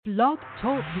Blog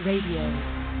Talk Radio.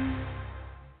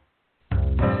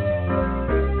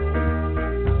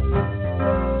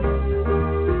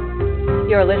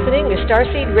 You're listening to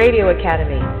Starseed Radio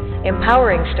Academy,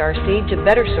 empowering Starseed to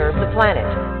better serve the planet.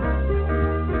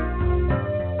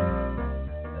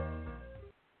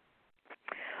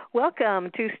 Welcome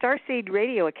to Starseed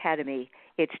Radio Academy.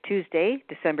 It's Tuesday,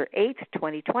 December 8th,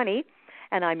 2020,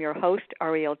 and I'm your host,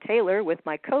 Ariel Taylor, with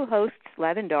my co-hosts,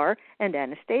 Lavendar and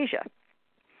Anastasia.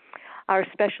 Our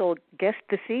special guest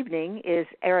this evening is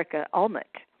Erika Elmuts,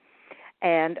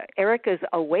 and Erika's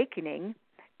awakening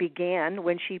began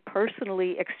when she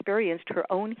personally experienced her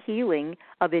own healing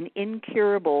of an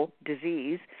incurable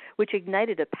disease, which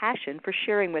ignited a passion for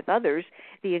sharing with others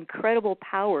the incredible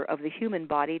power of the human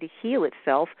body to heal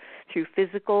itself through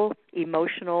physical,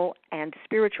 emotional, and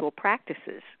spiritual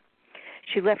practices.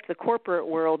 She left the corporate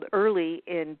world early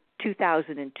in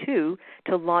 2002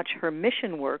 to launch her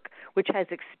mission work, which has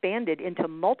expanded into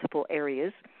multiple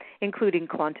areas, including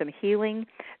quantum healing,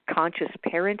 conscious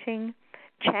parenting,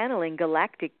 channeling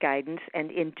galactic guidance,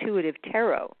 and intuitive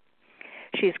tarot.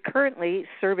 She is currently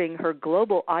serving her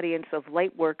global audience of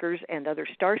light workers and other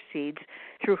starseeds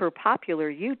through her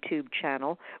popular YouTube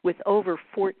channel with over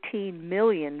 14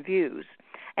 million views,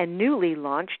 and newly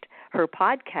launched her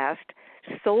podcast,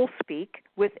 Soul Speak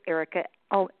with Erika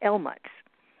Elmuts,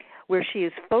 where she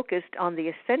is focused on the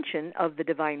ascension of the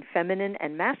divine feminine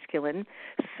and masculine,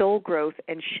 soul growth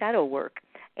and shadow work,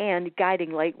 and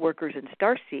guiding light workers and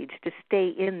starseeds to stay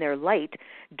in their light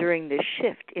during this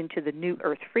shift into the new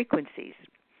earth frequencies.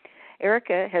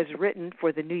 Erika has written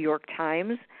for the New York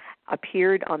Times,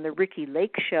 appeared on the Ricky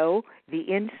Lake Show, The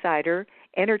Insider,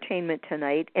 Entertainment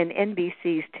Tonight, and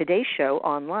NBC's Today Show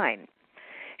online.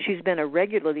 She's been a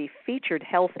regularly featured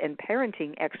health and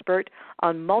parenting expert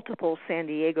on multiple San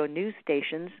Diego news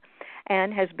stations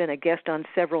and has been a guest on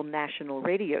several national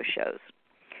radio shows.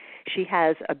 She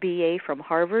has a BA from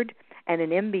Harvard and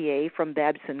an MBA from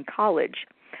Babson College,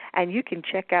 and you can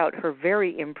check out her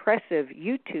very impressive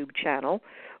YouTube channel,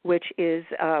 which is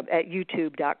at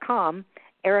youtube.com,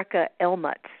 Erika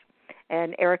Elmuts.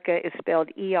 And Erika is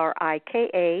spelled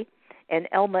E-R-I-K-A, and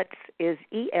Elmuts is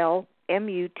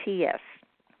E-L-M-U-T-S.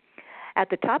 At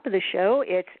the top of the show,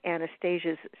 it's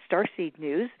Anastasia's Starseed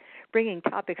News, bringing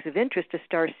topics of interest to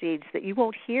starseeds that you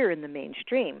won't hear in the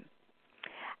mainstream.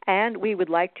 And we would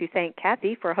like to thank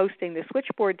Kathy for hosting the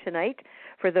switchboard tonight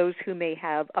for those who may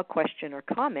have a question or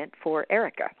comment for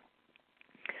Erika.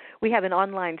 We have an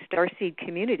online Starseed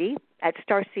community at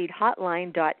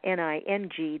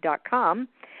starseedhotline.ning.com,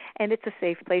 and it's a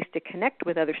safe place to connect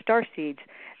with other starseeds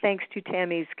thanks to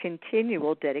Tammy's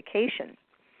continual dedication.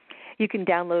 You can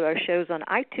download our shows on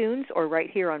iTunes or right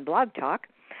here on Blog Talk.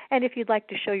 And if you'd like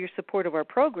to show your support of our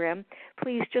program,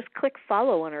 please just click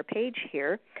follow on our page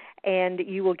here, and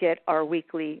you will get our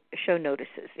weekly show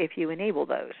notices if you enable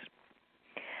those.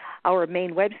 Our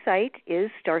main website is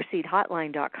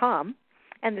starseedhotline.com,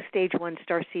 and the Stage 1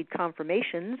 Starseed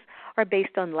confirmations are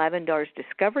based on Lavendar's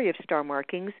discovery of star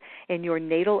markings in your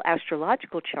natal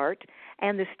astrological chart,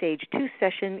 and the Stage 2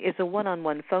 session is a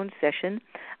one-on-one phone session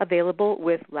available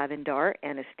with Lavendar,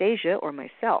 Anastasia, or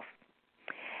myself.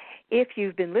 If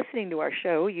you've been listening to our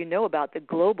show, you know about the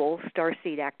global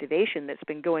Starseed activation that's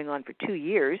been going on for 2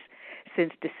 years,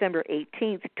 since December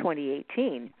 18th,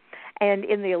 2018. And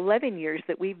in the 11 years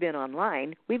that we've been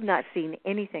online, we've not seen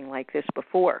anything like this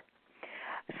before.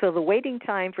 So the waiting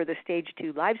time for the Stage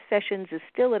 2 live sessions is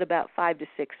still at about 5 to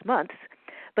 6 months,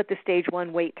 but the Stage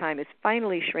 1 wait time is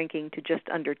finally shrinking to just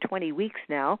under 20 weeks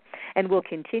now and will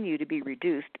continue to be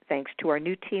reduced thanks to our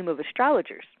new team of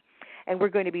astrologers. And we're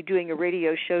going to be doing a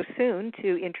radio show soon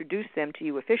to introduce them to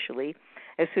you officially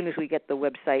as soon as we get the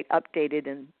website updated,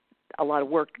 and a lot of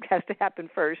work has to happen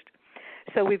first.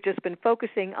 So we've just been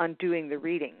focusing on doing the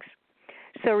readings.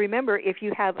 So remember, if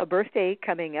you have a birthday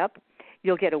coming up,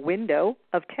 you'll get a window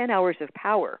of 10 hours of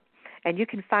power, and you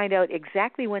can find out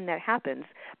exactly when that happens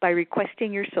by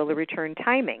requesting your solar return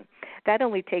timing. That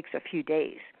only takes a few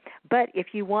days. But if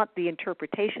you want the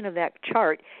interpretation of that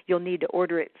chart, you'll need to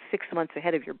order it 6 months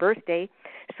ahead of your birthday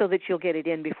so that you'll get it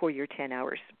in before your 10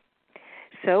 hours.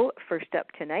 So first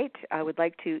up tonight, I would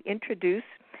like to introduce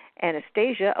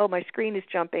Anastasia. Oh, my screen is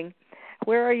jumping.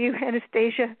 Where are you,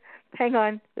 Anastasia? Hang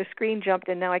on. The screen jumped,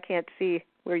 and now I can't see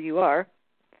where you are.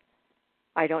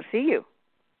 I don't see you.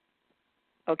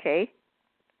 Okay.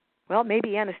 Well,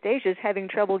 maybe Anastasia's having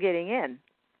trouble getting in.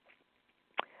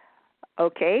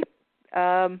 Okay.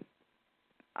 I'm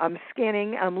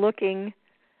scanning. I'm looking.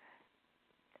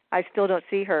 I still don't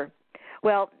see her.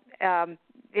 Well,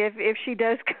 if she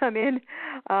does come in,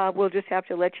 we'll just have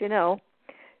to let you know.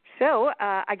 So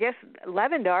I guess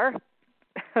Lavendar,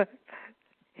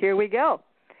 here we go.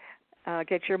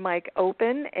 Get your mic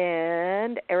open,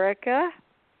 and Erika.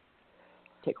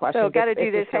 Take questions. So, got to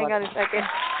do this. Hang on a second.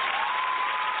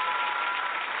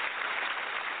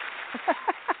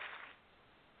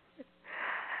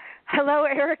 Hello,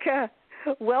 Erika.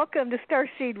 Welcome to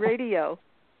Starseed Radio.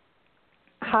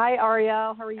 Hi,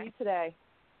 Ariel. How are you today?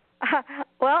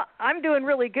 Well, I'm doing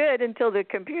really good until the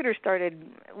computer started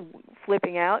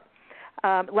flipping out.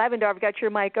 Lavender, I've got your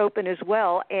mic open as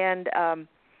well, and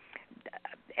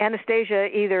Anastasia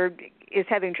either is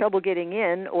having trouble getting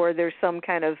in or there's some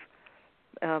kind of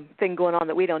thing going on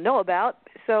that we don't know about.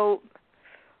 So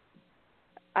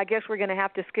I guess we're going to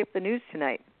have to skip the news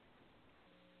tonight.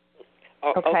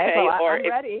 Okay, well,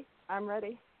 I'm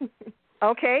ready.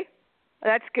 Okay,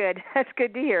 that's good. That's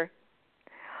good to hear.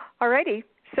 All righty.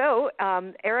 So,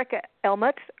 Erika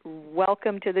Elmuts,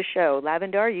 welcome to the show.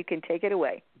 Lavender, you can take it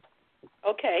away.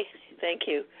 Okay, thank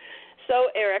you. So,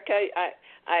 Erika,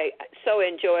 I so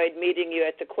enjoyed meeting you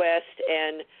at the Quest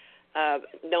and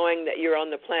knowing that you're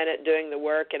on the planet doing the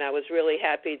work, and I was really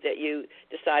happy that you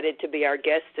decided to be our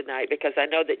guest tonight because I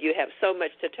know that you have so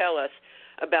much to tell us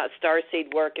about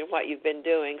Starseed work and what you've been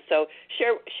doing. So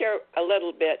share a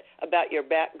little bit about your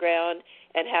background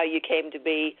and how you came to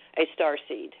be a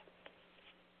Starseed.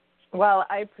 Well,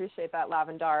 I appreciate that,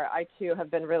 Lavender. I, too,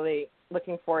 have been really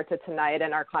looking forward to tonight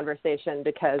and our conversation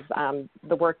because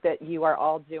the work that you are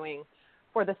all doing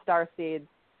for the Starseeds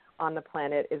on the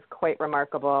planet is quite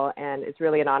remarkable, and it's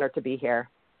really an honor to be here.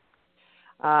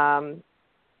 I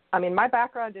mean, my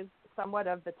background is somewhat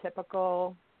of the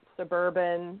typical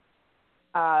suburban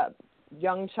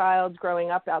young child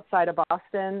growing up outside of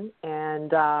Boston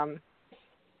and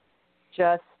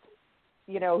just,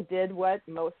 did what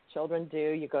most children do.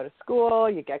 You go to school,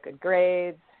 you get good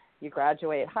grades, you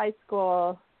graduate high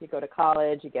school, you go to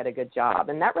college, you get a good job.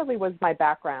 And that really was my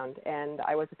background. And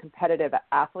I was a competitive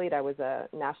athlete. I was a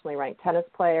nationally ranked tennis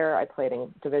player. I played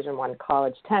in Division I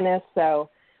college tennis. So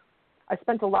I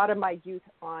spent a lot of my youth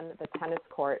on the tennis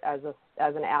court as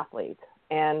an athlete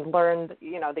and learned,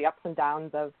 the ups and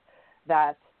downs of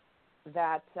that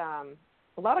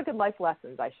a lot of good life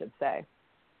lessons, I should say.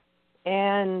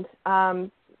 And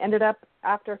ended up,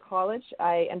 after college,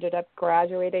 I ended up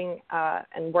graduating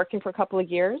and working for a couple of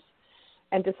years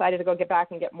and decided to go get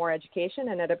back and get more education,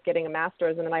 ended up getting a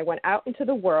master's. And then I went out into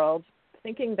the world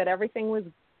thinking that everything was,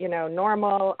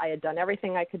 normal. I had done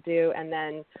everything I could do. And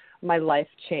then my life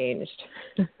changed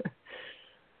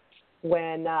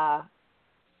when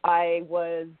I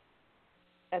was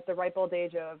at the ripe old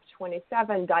age of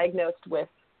 27 diagnosed with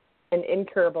an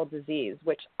incurable disease,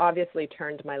 which obviously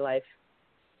turned my life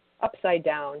upside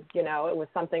down. It was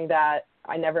something that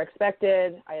I never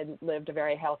expected. I had lived a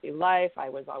very healthy life. I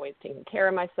was always taking care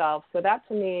of myself. So that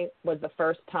to me was the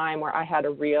first time where I had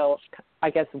a real,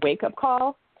 wake-up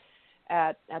call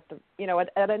at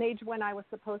an age when I was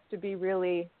supposed to be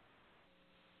really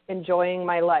enjoying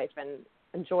my life and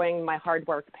enjoying my hard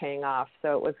work paying off.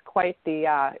 So it was quite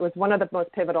it was one of the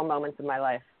most pivotal moments in my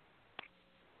life.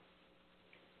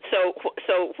 So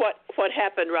what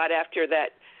happened right after that?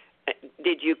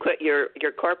 Did you quit your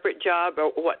corporate job,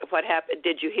 or what happened?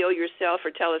 Did you heal yourself,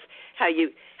 or tell us how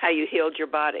you healed your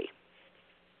body?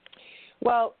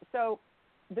 Well, so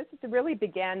this really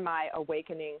began my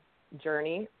awakening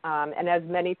journey, and as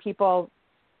many people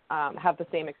have the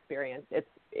same experience,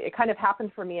 it kind of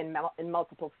happened for me in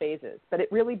multiple phases, but it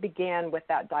really began with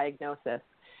that diagnosis.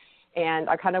 And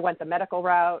I kind of went the medical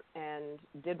route and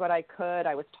did what I could.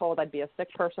 I was told I'd be a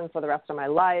sick person for the rest of my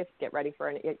life. Get ready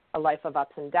for a life of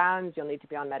ups and downs. You'll need to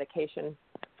be on medication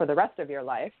for the rest of your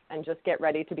life, and just get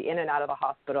ready to be in and out of the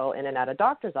hospital, in and out of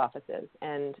doctor's offices.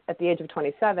 And at the age of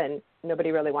 27,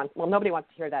 nobody wants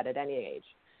to hear that at any age,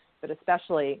 but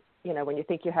especially, when you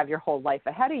think you have your whole life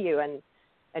ahead of you, and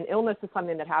an illness is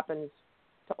something that happens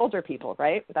to older people,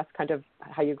 right? That's kind of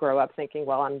how you grow up thinking,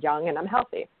 well, I'm young and I'm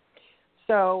healthy.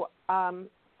 So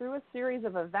through a series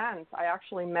of events, I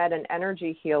actually met an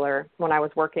energy healer when I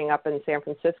was working up in San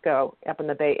Francisco, up in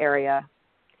the Bay Area,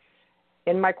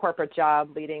 in my corporate job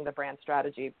leading the brand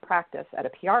strategy practice at a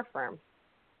PR firm.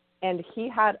 And he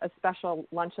had a special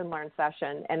lunch and learn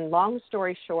session. And long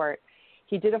story short,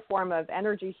 he did a form of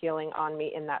energy healing on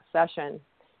me in that session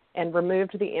and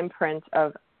removed the imprint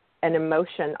of an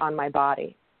emotion on my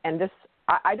body. And this,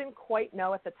 I didn't quite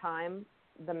know at the time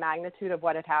the magnitude of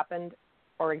what had happened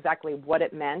or exactly what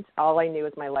it meant. All I knew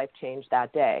is my life changed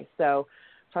that day. So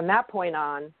from that point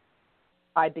on,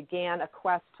 I began a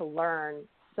quest to learn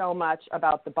so much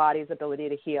about the body's ability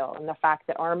to heal, and the fact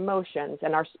that our emotions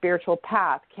and our spiritual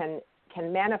path can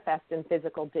manifest in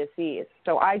physical disease.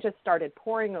 So I just started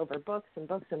poring over books and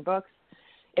books and books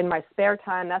in my spare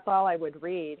time, that's all I would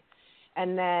read.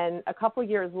 And then a couple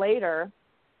years later,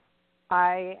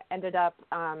 I ended up,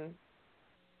 I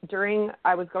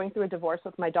was going through a divorce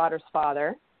with my daughter's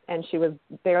father, and she was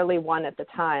barely one at the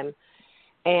time.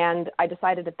 And I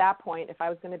decided at that point, if I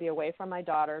was going to be away from my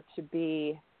daughter, to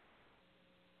be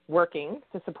working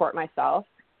to support myself,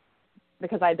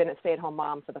 because I had been a stay-at-home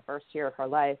mom for the first year of her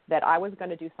life, that I was going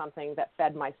to do something that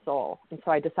fed my soul. And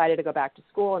so I decided to go back to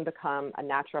school and become a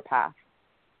naturopath.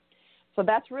 So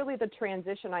that's really the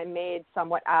transition I made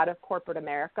somewhat out of corporate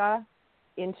America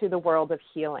into the world of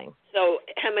healing. So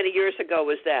how many years ago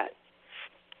was that?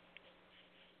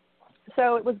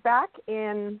 So it was back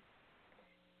in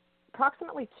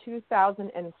approximately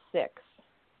 2006.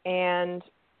 And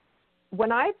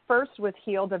when I first was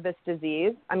healed of this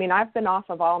disease, I mean, I've been off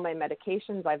of all my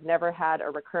medications. I've never had a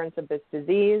recurrence of this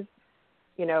disease,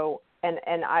 you know, and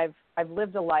I've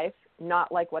lived a life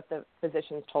not like what the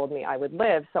physicians told me I would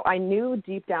live. So I knew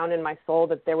deep down in my soul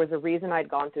that there was a reason I'd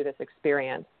gone through this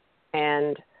experience.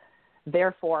 And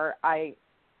therefore, I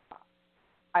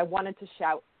wanted to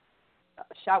shout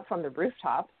from the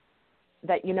rooftops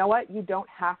that, you know what, you don't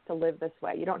have to live this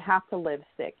way. You don't have to live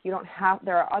sick.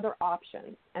 There are other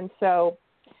options. And so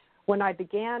when I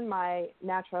began my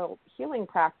natural healing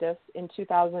practice in late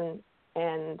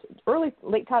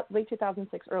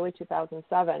 2006, early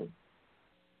 2007,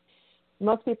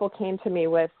 most people came to me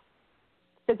with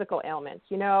physical ailments.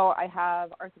 You know, I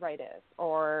have arthritis,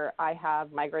 or I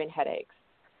have migraine headaches,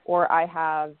 or I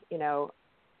have, you know,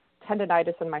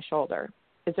 tendonitis in my shoulder.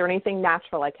 Is there anything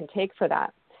natural I can take for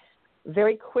that?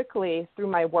 Very quickly through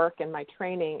my work and my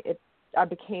training, it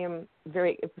became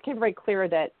very clear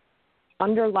that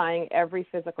underlying every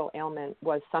physical ailment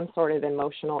was some sort of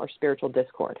emotional or spiritual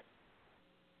discord.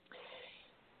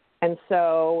 And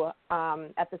so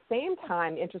at the same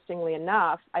time, interestingly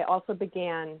enough, I also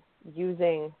began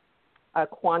using a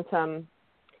quantum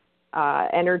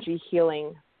energy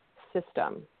healing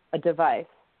system, a device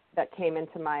that came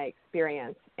into my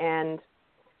experience. And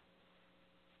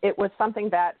it was something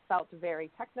that felt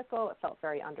very technical. It felt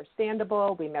very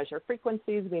understandable. We measure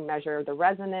frequencies. We measure the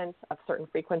resonance of certain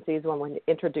frequencies when we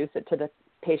introduce it to the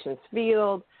patient's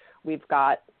field. We've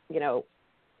got the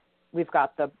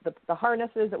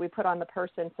harnesses that we put on the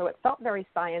person. So it felt very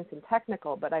science and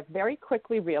technical, but I very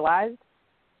quickly realized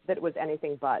that it was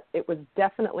anything but. It was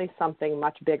definitely something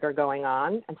much bigger going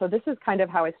on. And so this is kind of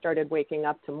how I started waking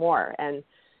up to more. And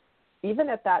even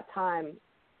at that time,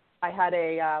 I had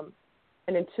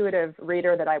an intuitive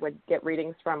reader that I would get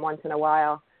readings from once in a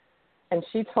while. And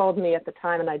she told me at the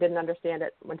time, and I didn't understand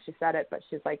it when she said it, but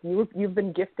she's like, you've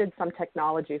been gifted some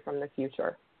technology from the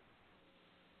future.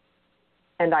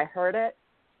 And I heard it,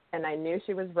 and I knew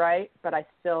she was right, but I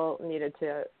still needed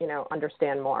to,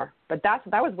 understand more. But that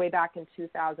was way back in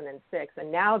 2006,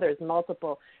 and now there's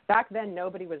multiple. Back then,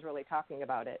 nobody was really talking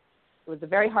about it. It was a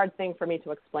very hard thing for me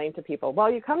to explain to people.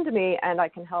 Well, you come to me, and I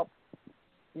can help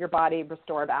your body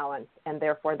restore balance, and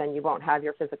therefore then you won't have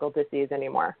your physical disease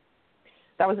anymore.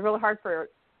 That was really hard for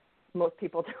most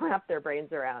people to wrap their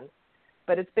brains around.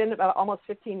 But it's been about almost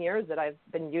 15 years that I've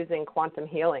been using quantum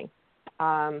healing.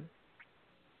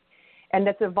 And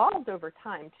it's evolved over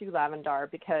time too, Lavendar,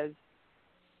 because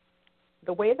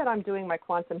the way that I'm doing my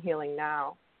quantum healing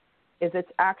now is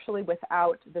it's actually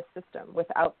without the system,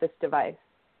 without this device.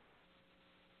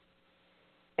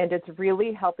 And it's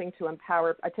really helping to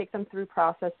empower. I take them through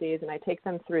processes, and I take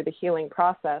them through the healing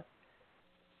process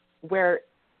where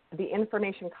the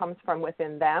information comes from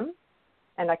within them,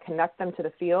 and I connect them to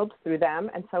the field through them.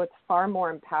 And so it's far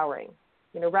more empowering,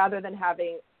 rather than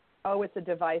having, it's a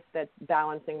device that's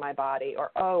balancing my body, or,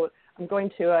 I'm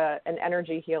going to an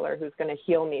energy healer who's going to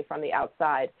heal me from the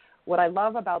outside. What I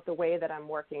love about the way that I'm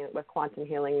working with quantum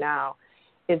healing now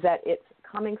is that it's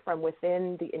coming from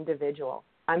within the individual.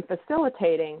 I'm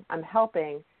facilitating, I'm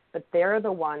helping, but they're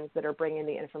the ones that are bringing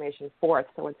the information forth.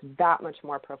 So it's that much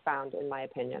more profound, in my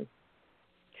opinion.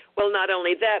 Well, not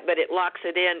only that, but it locks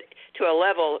it in to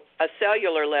a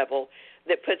cellular level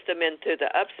that puts them into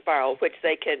the up spiral, which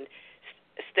they can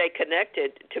stay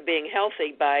connected to being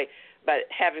healthy by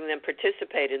having them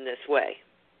participate in this way.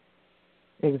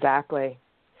 Exactly.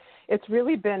 It's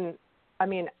really been,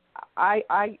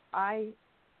 I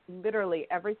literally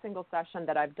every single session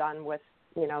that I've done with,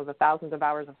 the thousands of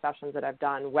hours of sessions that I've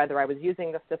done, whether I was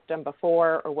using the system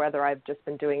before or whether I've just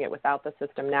been doing it without the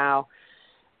system now,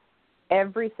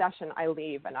 every session I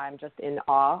leave and I'm just in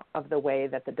awe of the way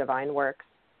that the divine works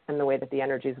and the way that the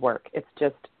energies work. It's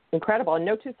just incredible. And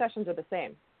no two sessions are the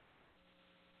same.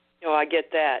 Oh, I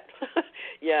get that.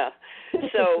 Yeah.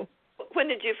 So when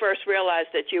did you first realize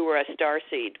that you were a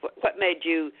starseed? What made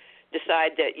you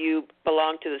decide that you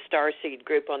belong to the Starseed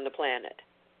group on the planet?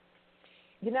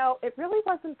 It really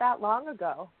wasn't that long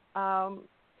ago.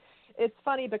 It's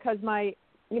funny because my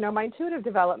intuitive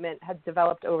development has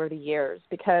developed over the years,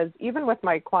 because even with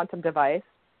my quantum device,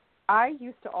 I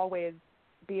used to always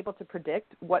be able to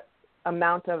predict what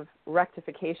amount of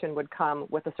rectification would come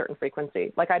with a certain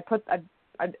frequency. Like I'd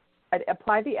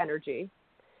apply the energy,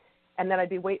 and then I'd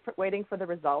be waiting for the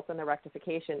results and the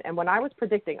rectification. And when I was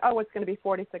predicting, it's going to be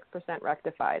 46%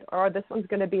 rectified, or this one's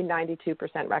going to be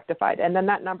 92% rectified, and then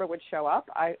that number would show up,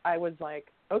 I was like,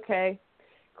 okay,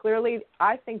 clearly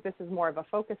I think this is more of a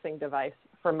focusing device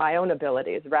for my own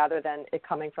abilities rather than it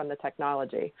coming from the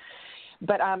technology.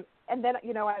 But and then,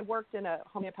 I worked in a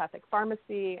homeopathic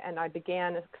pharmacy, and I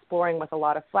began exploring with a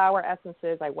lot of flower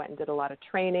essences. I went and did a lot of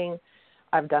training.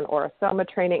 I've done Aura-Soma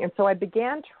training. And so I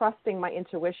began trusting my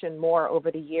intuition more over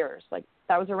the years. Like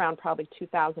that was around probably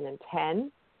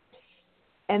 2010.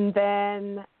 And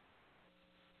then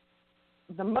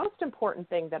the most important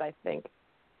thing that I think,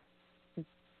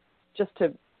 just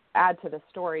to add to the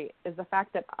story, is the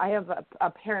fact that I have a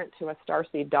parent to a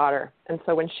starseed daughter. And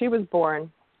so when she was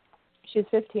born, she's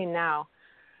 15 now,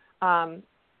 I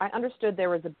understood there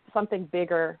was something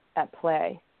bigger at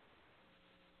play.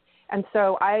 And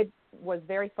so I was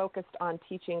very focused on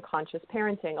teaching conscious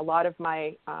parenting. A lot of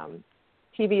my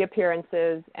TV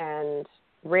appearances and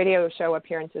radio show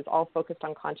appearances all focused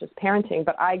on conscious parenting,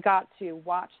 but I got to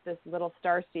watch this little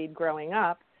starseed growing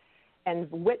up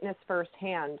and witness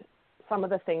firsthand some of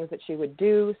the things that she would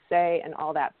do, say, and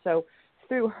all that. So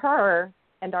through her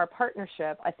and our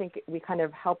partnership, I think we kind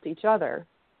of helped each other.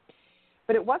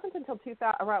 But it wasn't until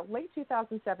around late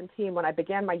 2017 when I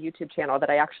began my YouTube channel that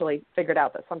I actually figured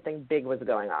out that something big was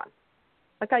going on.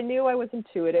 Like I knew I was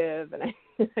intuitive,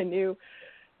 and I knew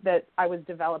that I was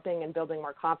developing and building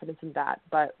more confidence in that.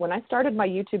 But when I started my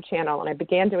YouTube channel and I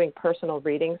began doing personal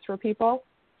readings for people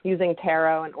using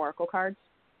tarot and oracle cards,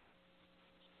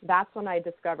 that's when I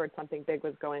discovered something big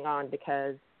was going on,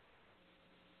 because,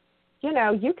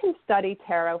 you can study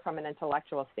tarot from an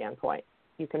intellectual standpoint.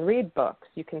 You can read books.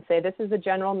 You can say this is the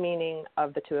general meaning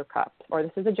of the Two of Cups, or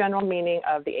this is the general meaning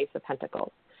of the Ace of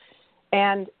Pentacles.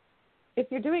 And if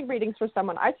you're doing readings for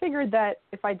someone, I figured that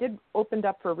if I opened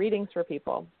up for readings for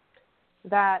people,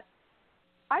 that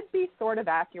I'd be sort of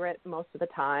accurate most of the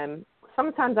time.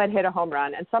 Sometimes I'd hit a home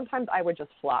run, and sometimes I would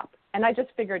just flop. And I just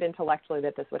figured intellectually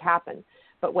that this would happen.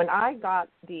 But when I got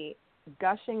the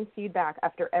gushing feedback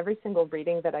after every single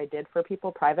reading that I did for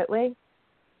people privately,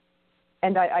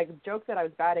 and I joked that I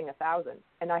was batting 1,000,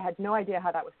 and I had no idea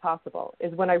how that was possible,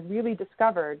 is when I really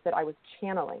discovered that I was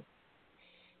channeling.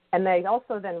 And they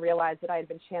also then realized that I had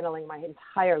been channeling my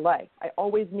entire life. I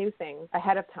always knew things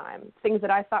ahead of time, things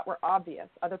that I thought were obvious.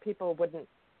 Other people wouldn't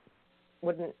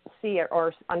see it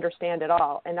or understand at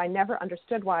all. And I never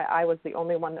understood why I was the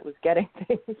only one that was getting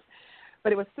things.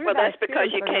 But it was through that. Well, that's because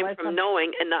you came from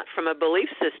knowing and not from a belief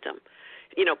system.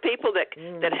 People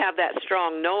that have that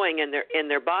strong knowing in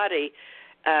their body,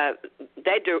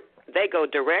 they go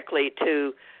directly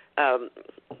to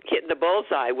hitting the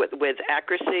bullseye with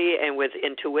accuracy and with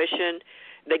intuition.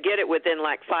 They get it within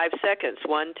like 5 seconds.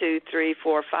 1, 2, 3,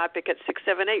 4, 5. Pick at 6,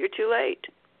 7, 8. You're too late.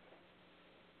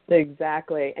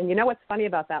 Exactly. And what's funny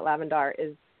about that, Lavendar,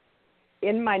 is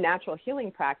in my natural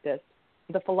healing practice,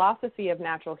 the philosophy of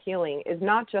natural healing is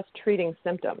not just treating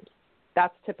symptoms.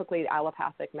 That's typically the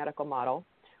allopathic medical model,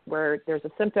 where there's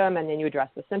a symptom and then you address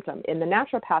the symptom. In the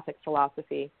naturopathic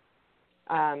philosophy,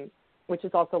 which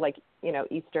is also like,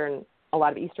 a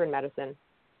lot of Eastern medicine,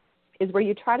 is where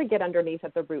you try to get underneath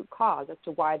at the root cause as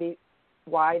to why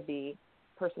the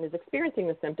person is experiencing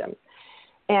the symptoms.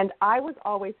 And I was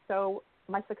always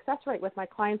my success rate with my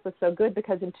clients was so good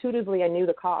because intuitively I knew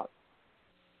the cause.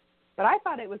 But I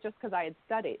thought it was just because I had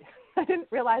studied. I didn't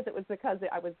realize it was because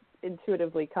I was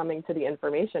intuitively coming to the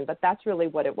information, but that's really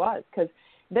what it was, because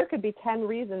there could be 10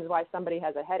 reasons why somebody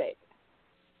has a headache.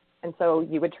 And so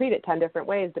you would treat it 10 different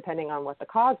ways depending on what the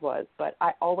cause was, but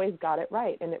I always got it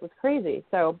right, and it was crazy.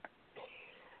 So,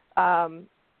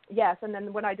 yes, and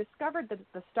then when I discovered that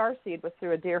the starseed was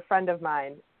through a dear friend of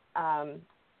mine,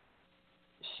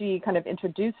 she kind of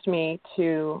introduced me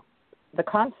to the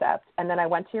concept, and then I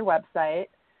went to your website,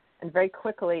 and very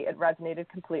quickly it resonated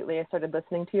completely. I started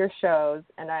listening to your shows,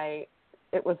 and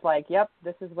it was like, yep,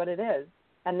 this is what it is.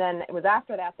 And then it was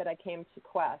after that I came to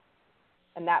Quest,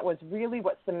 and that was really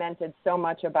what cemented so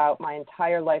much about my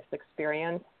entire life's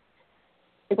experience.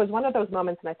 It was one of those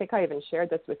moments, and I think I even shared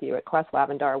this with you at Quest,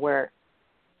 Lavendar, where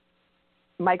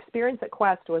my experience at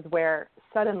Quest was where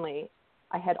suddenly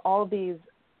I had all these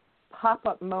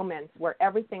pop-up moments where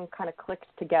everything kind of clicked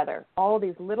together. All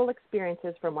these little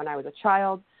experiences from when I was a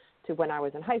child to when I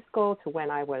was in high school, to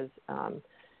when I was,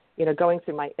 going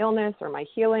through my illness or my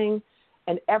healing.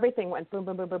 And everything went boom,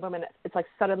 boom, boom, boom, boom. And it's like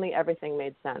suddenly everything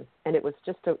made sense. And it was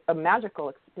just a magical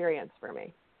experience for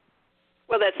me.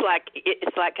 Well,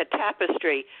 it's like a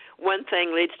tapestry. One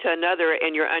thing leads to another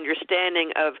in your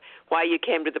understanding of why you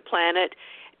came to the planet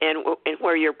and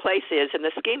where your place is in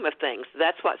the scheme of things.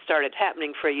 That's what started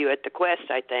happening for you at the Quest,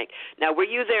 I think. Now, were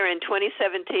you there in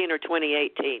 2017 or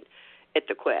 2018 at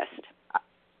the Quest?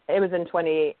 It was in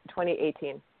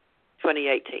 2018.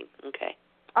 2018, okay.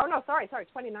 Oh, no, sorry,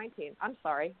 2019. I'm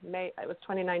sorry. It was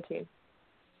 2019.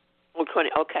 Well,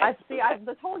 okay.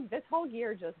 This whole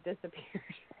year just disappeared.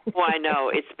 Well, I know.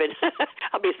 It's been,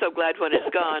 I'll be so glad when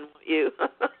it's gone, won't you?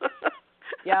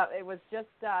 Yeah, it was just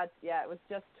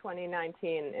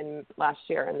 2019 in last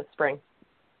year in the spring.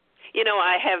 You know,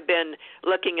 I have been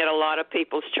looking at a lot of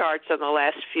people's charts in the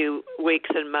last few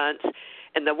weeks and months,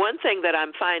 and the one thing that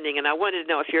I'm finding, and I wanted to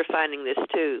know if you're finding this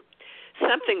too,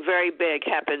 something very big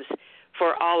happens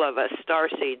for all of us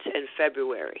starseeds in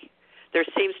February. There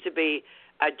seems to be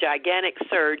a gigantic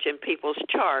surge in people's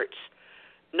charts,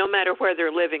 no matter where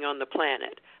they're living on the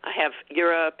planet. I have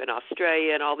Europe and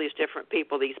Australia and all these different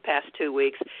people these past 2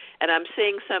 weeks, and I'm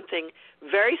seeing something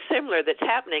very similar that's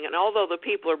happening. And although the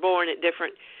people are born at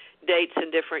different dates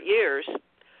and different years,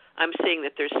 I'm seeing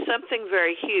that there's something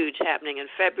very huge happening in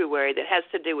February that has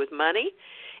to do with money.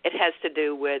 It has to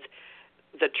do with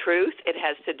the truth. It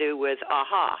has to do with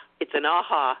aha. It's an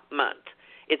aha month.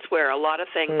 It's where a lot of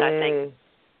things, I think,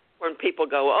 when people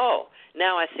go, oh,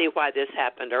 now I see why this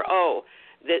happened, or oh,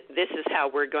 this is how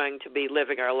we're going to be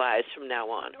living our lives from now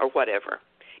on, or whatever.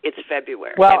 It's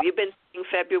February. Well, have you been seeing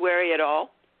February at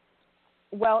all?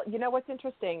 Well, you know what's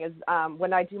interesting is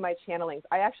when I do my channelings,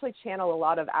 I actually channel a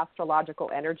lot of astrological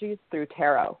energies through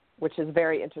tarot, which is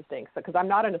very interesting. Because I'm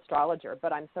not an astrologer,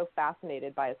 but I'm so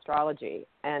fascinated by astrology.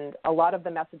 And a lot of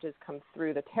the messages come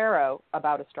through the tarot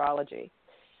about astrology.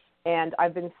 And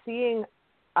I've been seeing,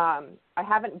 I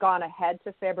haven't gone ahead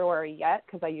to February yet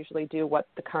because I usually do what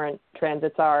the current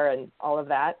transits are and all of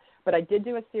that. But I did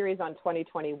do a series on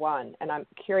 2021, and I'm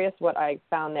curious what I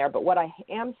found there. But what I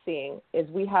am seeing is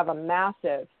we have a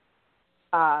massive,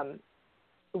 I'm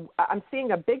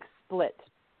seeing a big split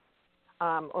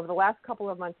over the last couple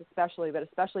of months especially, but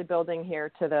especially building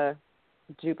here to the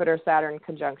Jupiter-Saturn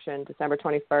conjunction, December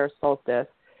 21st solstice.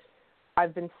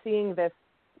 I've been seeing this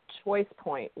choice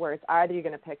point where it's either you're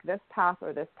going to pick this path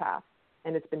or this path,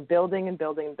 and it's been building and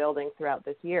building and building throughout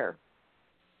this year.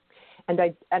 And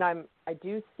I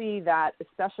do see that,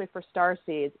 especially for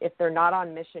starseeds, if they're not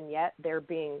on mission yet, they're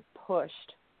being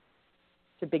pushed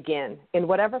to begin in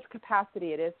whatever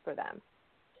capacity it is for them.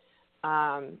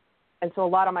 And so a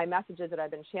lot of my messages that I've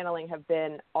been channeling have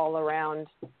been all around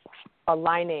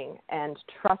aligning and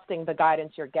trusting the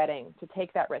guidance you're getting to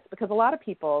take that risk. Because a lot of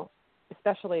people,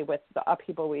 especially with the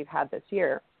upheaval we've had this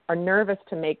year, are nervous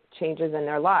to make changes in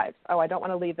their lives. Oh, I don't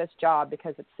want to leave this job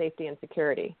because it's safety and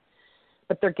security.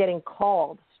 But they're getting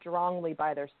called strongly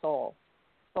by their soul.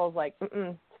 Soul's like,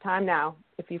 it's time now.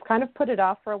 If you've kind of put it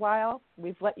off for a while,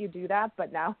 we've let you do that,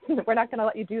 but now we're not going to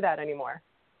let you do that anymore.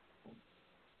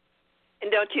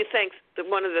 And don't you think that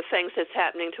one of the things that's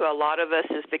happening to a lot of us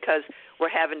is because we're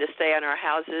having to stay in our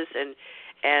houses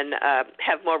and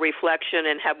have more reflection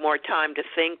and have more time to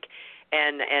think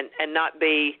and not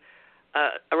be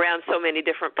around so many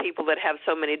different people that have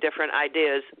so many different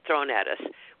ideas thrown at us?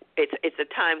 It's a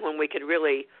time when we could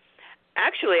really,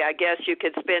 actually, I guess you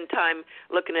could spend time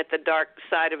looking at the dark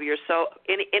side of your soul.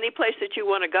 Any place that you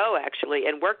want to go, actually,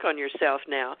 and work on yourself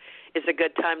now is a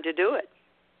good time to do it.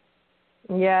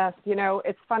 Yes,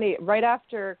 it's funny. Right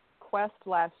after Quest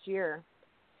last year,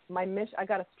 my mission, I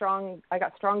got strong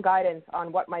guidance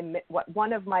on what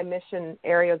one of my mission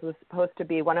areas was supposed to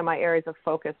be. One of my areas of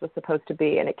focus was supposed to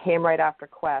be, and it came right after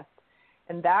Quest,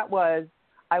 and that was.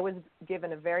 I was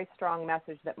given a very strong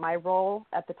message that my role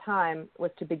at the time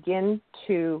was to begin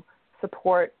to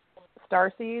support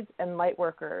starseeds and light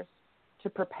workers to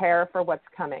prepare for what's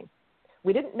coming.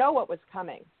 We didn't know what was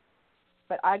coming,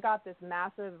 but I got this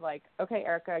massive, okay,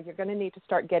 Erika, you're going to need to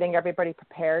start getting everybody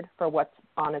prepared for what's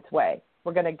on its way.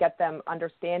 We're going to get them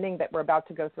understanding that we're about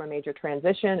to go through a major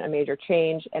transition, a major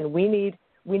change, and we need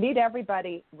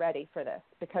everybody ready for this,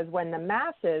 because when the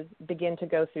masses begin to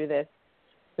go through this,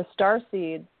 the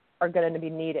starseeds are going to be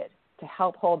needed to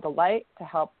help hold the light, to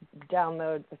help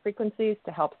download the frequencies,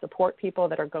 to help support people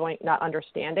that are not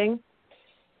understanding.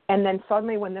 And then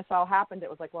suddenly when this all happened, it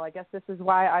was like, well, I guess this is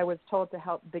why I was told to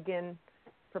help begin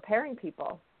preparing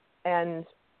people. And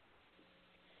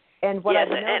what yes,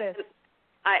 I've noticed... And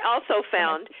I also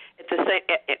found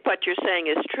what you're saying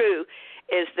is true,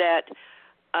 is that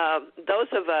those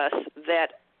of us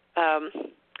that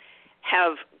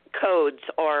have codes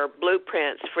or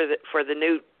blueprints for the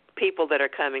new people that are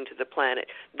coming to the planet,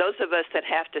 those of us that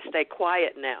have to stay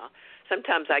quiet now.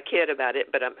 Sometimes I kid about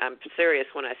it, but I'm serious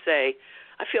when I say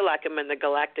I feel like I'm in the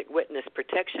Galactic Witness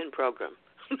Protection Program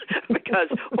because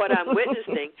what I'm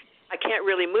witnessing, I can't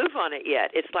really move on it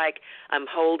yet. It's like I'm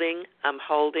holding.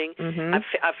 Mm-hmm.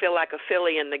 I feel like a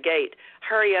filly in the gate.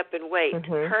 Hurry up and wait.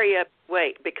 Mm-hmm. Hurry up and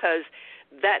wait, because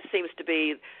that seems to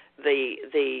be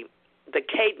the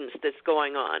cadence that's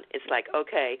going on. It's like,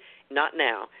 okay, not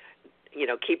now.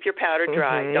 Keep your powder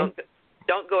dry. Mm-hmm.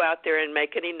 Don't go out there and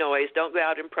make any noise. Don't go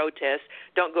out and protest.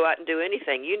 Don't go out and do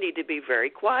anything. You need to be very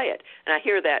quiet. And I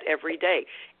hear that every day.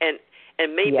 And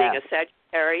me being a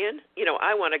Sagittarian,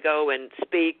 I want to go and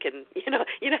speak, and you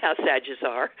know how Sagittarians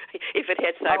are. If it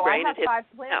hits my brain, it hits out,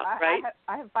 right?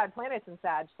 I have 5 planets in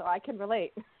Sag, so I can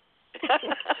relate.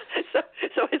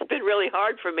 So it's been really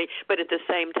hard for me, but at the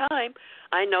same time,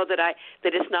 I know that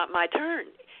it's not my turn.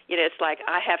 It's like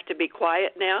I have to be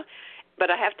quiet now, but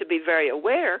I have to be very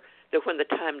aware that when the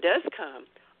time does come,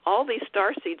 all these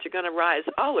star seeds are going to rise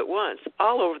all at once,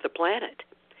 all over the planet.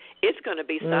 It's going to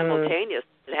be simultaneous.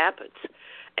 It happens.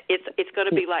 It's going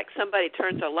to be like somebody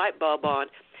turns a light bulb on,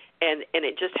 and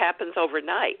it just happens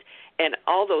overnight. And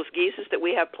all those geysers that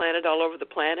we have planted all over the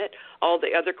planet, all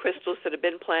the other crystals that have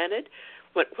been planted,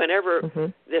 whenever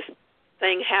this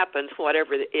thing happens,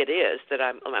 whatever it is that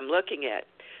I'm looking at,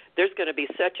 there's going to be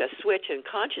such a switch in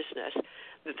consciousness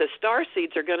that the star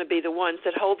seeds are going to be the ones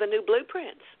that hold the new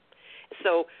blueprints.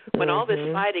 So when all this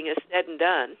fighting is said and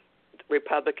done,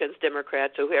 Republicans,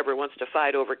 Democrats, or whoever wants to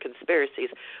fight over conspiracies,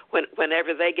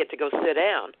 whenever they get to go sit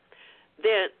down,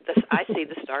 then I see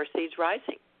the star seeds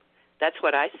rising. That's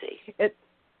what I see.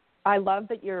 I love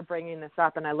that you're bringing this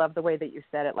up, and I love the way that you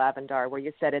said it, Lavendar, where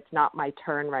you said it's not my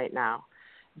turn right now.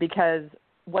 Because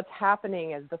what's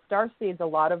happening is the star seeds, a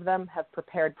lot of them have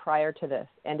prepared prior to this,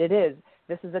 and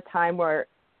this is a time where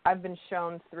I've been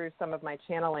shown through some of my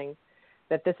channeling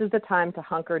that this is the time to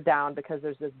hunker down because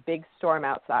there's this big storm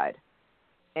outside.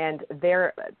 And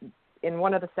there, in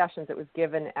one of the sessions, it was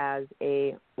given as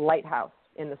a lighthouse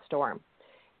in the storm.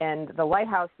 And the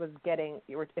lighthouse was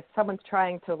if someone's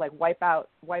trying to wipe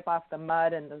off the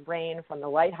mud and the rain from the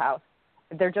lighthouse,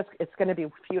 it's going to be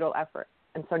futile effort.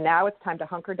 And so now it's time to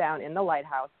hunker down in the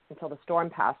lighthouse until the storm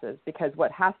passes, because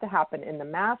what has to happen in the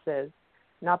masses,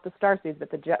 not the starseeds, but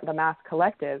the mass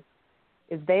collective,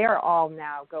 is they are all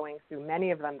now going through, many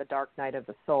of them, the dark night of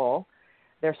the soul.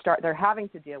 They're having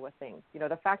to deal with things.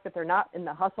 The fact that they're not in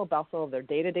the hustle bustle of their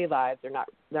day-to-day lives, they're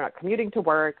not commuting to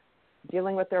work,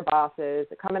 dealing with their bosses,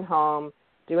 they're coming home,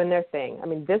 doing their thing. I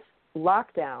mean, this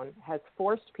lockdown has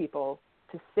forced people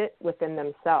to sit within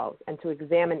themselves and to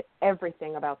examine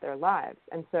everything about their lives.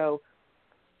 And so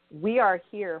we are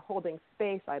here holding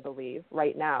space, I believe,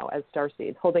 right now as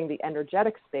starseeds, holding the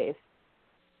energetic space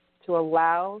to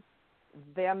allow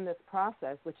them this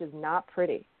process, which is not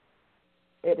pretty.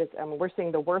 It is. We're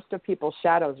seeing the worst of people's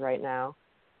shadows right now,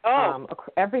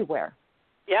 everywhere.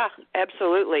 Yeah,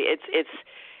 absolutely.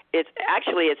 It's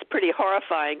actually pretty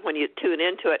horrifying when you tune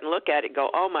into it and look at it and go,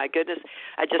 oh my goodness,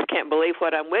 I just can't believe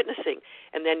what I'm witnessing.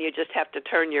 And then you just have to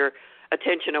turn your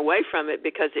attention away from it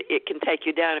because it can take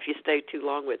you down if you stay too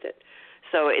long with it.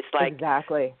 So it's like,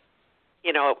 exactly.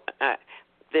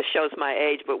 This shows my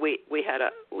age, but we had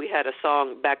a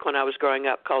song back when I was growing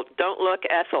up called "Don't Look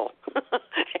Ethel,"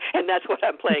 and that's what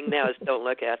I'm playing now is "Don't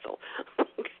Look Ethel."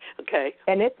 Okay.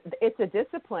 And it's a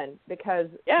discipline because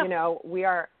we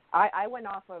are. I went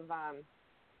off of.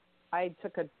 I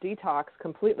took a detox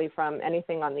completely from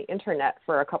anything on the internet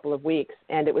for a couple of weeks,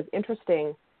 and it was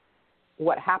interesting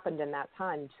what happened in that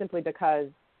time, simply because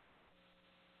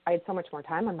I had so much more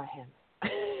time on my hands,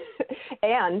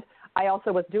 and I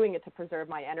also was doing it to preserve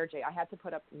my energy. I had to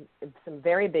put up some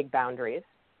very big boundaries.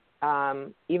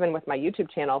 Even with my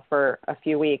YouTube channel for a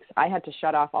few weeks, I had to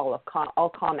shut off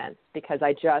all comments because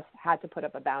I just had to put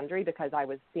up a boundary because I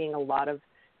was seeing a lot of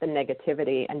the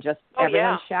negativity and just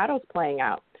everyone's shadows playing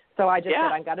out. So I just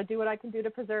said, I've got to do what I can do to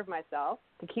preserve myself,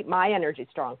 to keep my energy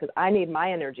strong, because I need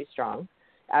my energy strong,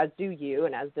 as do you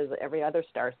and as does every other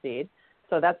starseed.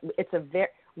 So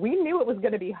we knew it was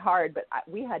going to be hard, but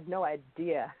we had no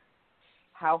idea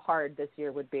how hard this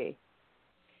year would be.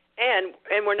 And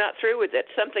we're not through with it.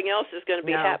 Something else is going to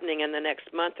be happening in the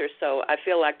next month or so. I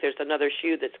feel like there's another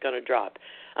shoe that's going to drop.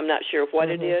 I'm not sure what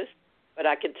it is, but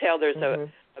I can tell there's a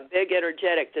big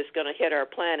energetic that's going to hit our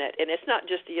planet. And it's not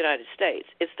just the United States.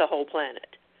 It's the whole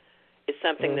planet. It's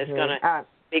something that's going to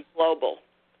be global.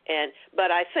 But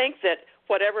I think that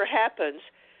whatever happens,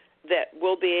 that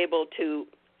we'll be able to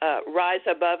rise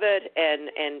above it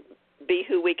and be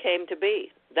who we came to be.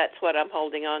 That's what I'm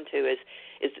holding on to, is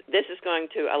this is going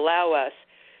to allow us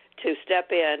to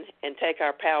step in and take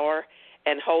our power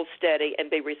and hold steady and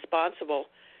be responsible,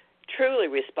 truly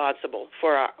responsible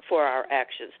for our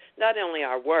actions. Not only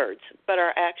our words, but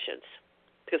our actions,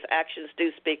 because actions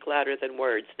do speak louder than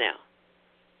words now.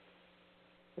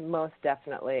 Most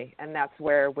definitely. And that's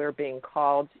where we're being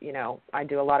called. You know, I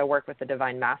do a lot of work with the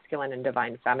divine masculine and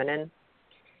divine feminine.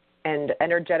 And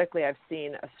energetically, I've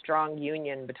seen a strong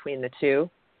union between the two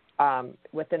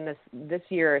within this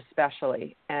year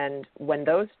especially. And when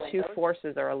those two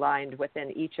forces are aligned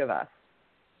within each of us,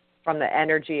 from the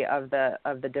energy of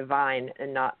the divine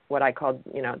and not what I call,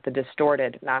 you know, the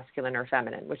distorted masculine or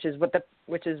feminine, which is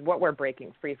what we're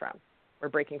breaking free from. We're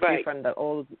breaking free from the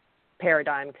old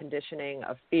paradigm conditioning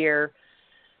of fear,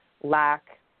 lack,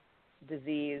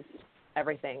 disease,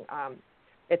 everything.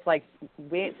 It's like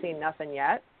we ain't seen nothing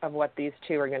yet of what these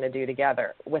two are going to do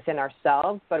together within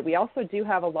ourselves, but we also do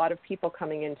have a lot of people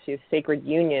coming into sacred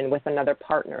union with another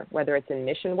partner, whether it's in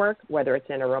mission work, whether it's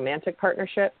in a romantic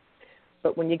partnership.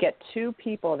 But when you get two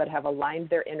people that have aligned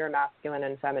their inner masculine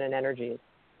and feminine energies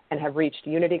and have reached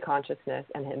unity consciousness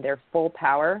and in their full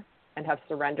power and have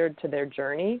surrendered to their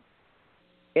journey,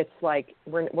 it's like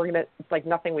it's like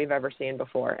nothing we've ever seen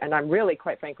before. And I'm really,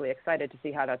 quite frankly, excited to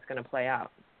see how that's going to play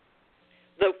out.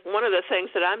 One of the things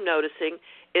that I'm noticing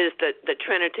is the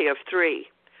trinity of three.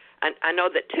 I know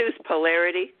that two is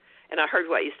polarity, and I heard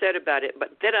what you said about it, but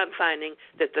then I'm finding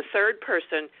that the third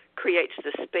person creates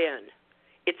the spin.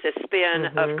 It's a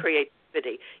spin of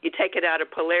creativity. You take it out of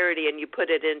polarity and you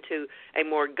put it into a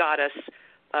more goddess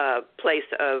place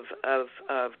of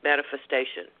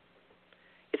manifestation.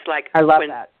 It's like I love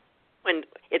that. When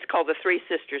it's called the three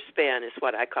sisters spin is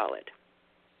what I call it.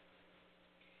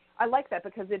 I like that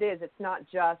because it is. It's not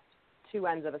just two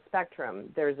ends of a spectrum.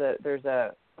 There's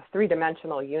a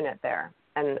three-dimensional unit there,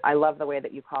 and I love the way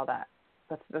that you call that.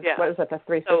 What is it? The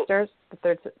three sisters? The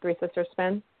third three sisters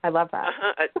spin? I love that.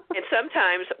 And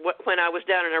sometimes when I was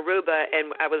down in Aruba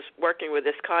and I was working with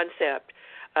this concept,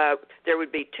 there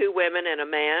would be two women and a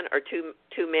man, or two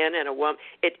men and a woman.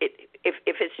 If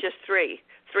it's just three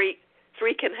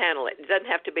can handle it. It doesn't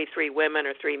have to be three women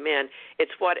or three men.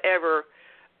 It's whatever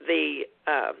the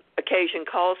occasion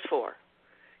calls for.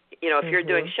 You know, if you're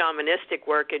doing shamanistic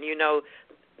work and you know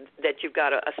that you've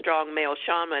got a strong male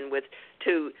shaman with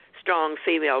two strong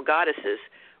female goddesses,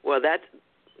 well,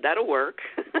 that'll work.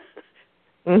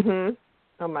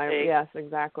 Oh my, yes,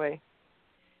 exactly.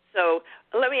 So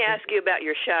let me ask you about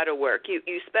your shadow work. You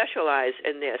specialize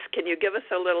in this. Can you give us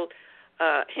a little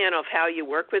hint of how you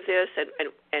work with this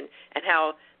and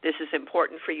how this is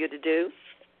important for you to do?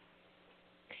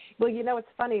 Well, you know, it's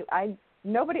funny. I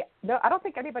don't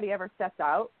think anybody ever sets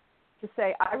out to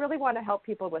say, I really want to help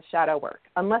people with shadow work,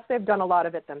 unless they've done a lot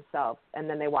of it themselves, and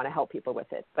then they want to help people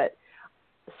with it. But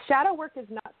shadow work is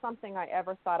not something I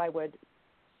ever thought I would,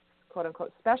 quote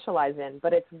unquote, specialize in,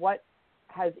 but it's what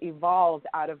has evolved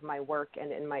out of my work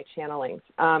and in my channelings.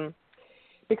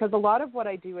 Because a lot of what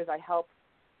I do is I help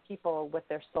people with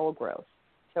their soul growth.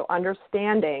 So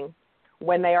understanding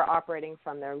when they are operating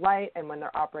from their light and when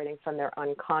they're operating from their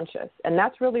unconscious. And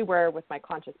that's really where, with my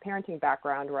conscious parenting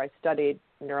background, where I studied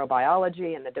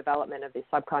neurobiology and the development of the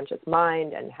subconscious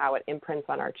mind and how it imprints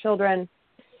on our children,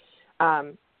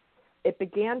 it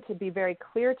began to be very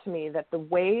clear to me that the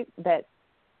way that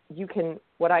you can,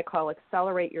 what I call,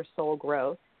 accelerate your soul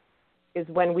growth is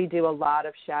when we do a lot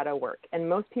of shadow work. And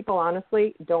most people,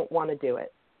 honestly, don't want to do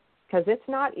it because it's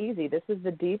not easy. This is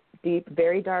the deep, deep,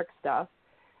 very dark stuff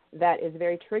that is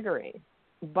very triggering.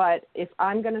 But if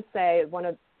I'm going to say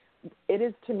it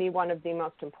is to me one of the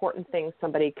most important things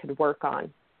somebody could work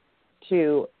on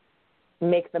to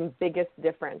make the biggest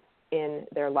difference in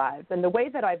their lives. And the way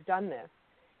that I've done this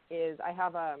is I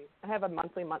have a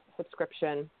monthly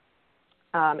subscription,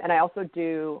 and I also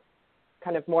do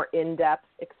kind of more in-depth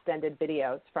extended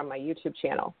videos from my YouTube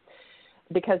channel,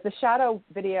 because the shadow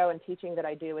video and teaching that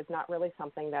I do is not really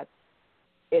something that's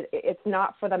it's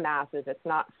not for the masses. It's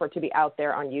not to be out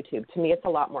there on YouTube. To me, it's a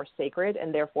lot more sacred,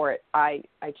 and therefore I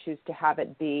choose to have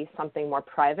it be something more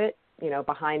private,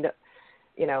 behind,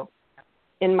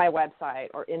 in my website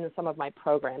or in some of my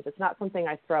programs. It's not something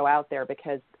I throw out there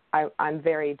because I'm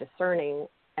very discerning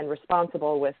and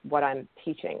responsible with what I'm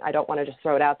teaching. I don't want to just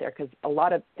throw it out there because a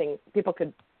lot of things, people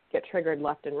could get triggered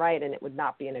left and right, and it would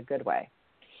not be in a good way.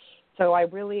 So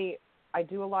I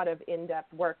do a lot of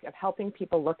in-depth work of helping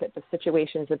people look at the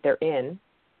situations that they're in,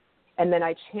 and then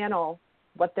I channel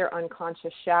what their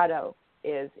unconscious shadow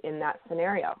is in that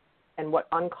scenario and what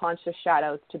unconscious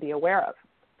shadows to be aware of.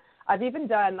 I've even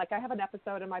done, like I have an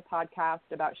episode in my podcast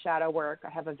about shadow work. I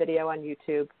have a video on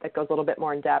YouTube that goes a little bit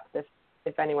more in depth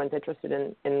if anyone's interested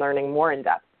in learning more in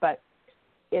depth. But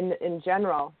in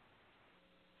general,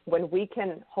 when we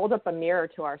can hold up a mirror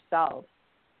to ourselves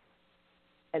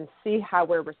and see how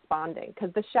we're responding,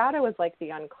 because the shadow is like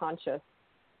the unconscious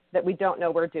that we don't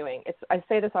know we're doing. I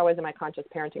say this always in my conscious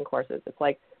parenting courses. It's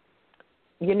like,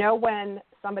 when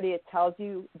somebody tells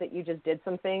you that you just did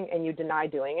something and you deny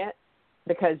doing it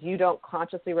because you don't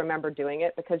consciously remember doing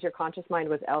it because your conscious mind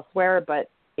was elsewhere, but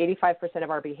 85% of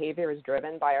our behavior is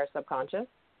driven by our subconscious.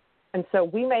 And so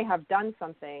we may have done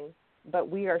something, but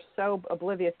we are so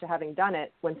oblivious to having done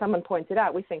it. When someone points it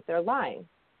out, we think they're lying.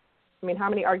 I mean, how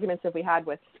many arguments have we had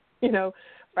with,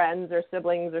 friends or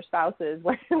siblings or spouses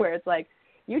where it's like,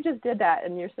 you just did that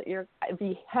and you're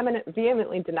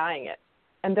vehemently denying it.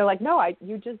 And they're like, no,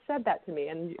 you just said that to me.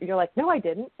 And you're like, no, I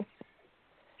didn't.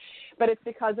 But it's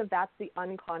because that's the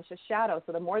unconscious shadow.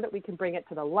 So the more that we can bring it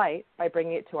to the light by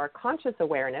bringing it to our conscious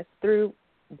awareness through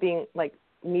being like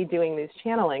me doing these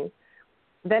channeling,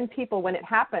 then people, when it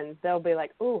happens, they'll be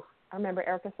like, ooh, I remember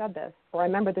Erika said this, or I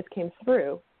remember this came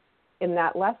through in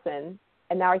that lesson,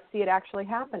 and now I see it actually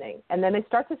happening. And then they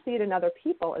start to see it in other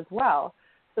people as well.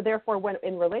 So therefore, when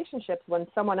in relationships, when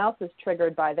someone else is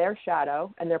triggered by their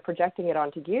shadow and they're projecting it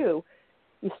onto you,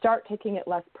 you start taking it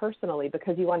less personally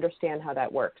because you understand how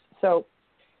that works. So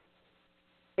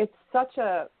it's such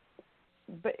a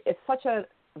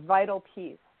vital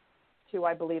piece to,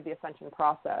 I believe, the ascension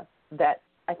process that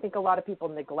I think a lot of people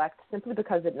neglect simply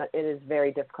because it is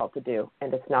very difficult to do,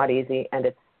 and it's not easy, and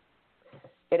it's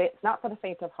not for the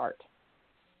faint of heart.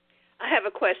 I have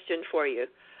a question for you.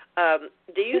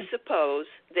 Do you suppose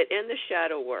that in the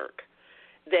shadow work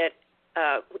that,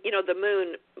 the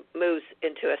moon moves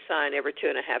into a sign every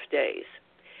 2.5 days,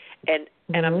 and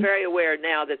I'm very aware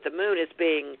now that the moon is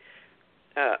being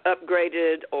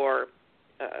upgraded or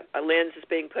a lens is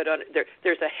being put on it.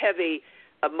 There's a heavy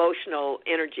emotional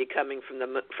energy coming from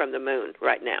the moon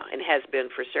right now, and has been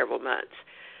for several months.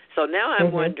 So now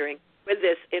I'm wondering, with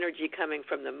this energy coming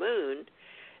from the moon,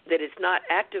 that it's not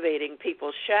activating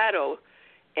people's shadow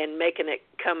and making it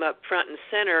come up front and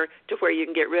center to where you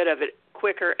can get rid of it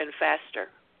quicker and faster.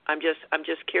 I'm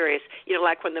just curious.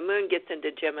 Like when the moon gets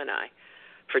into Gemini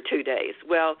for 2 days,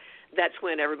 well, that's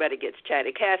when everybody gets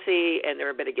chatty Cathy and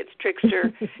everybody gets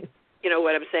trickster. You know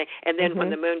what I'm saying? And then when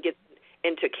the moon gets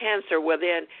into Cancer, well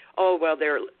then,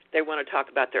 they want to talk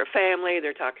about their family.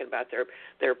 They're talking about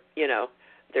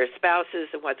their spouses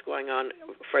and what's going on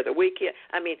for the weekend.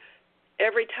 I mean,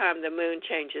 every time the moon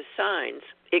changes signs,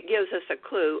 it gives us a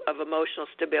clue of emotional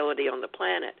stability on the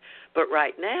planet. But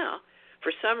right now,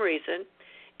 for some reason,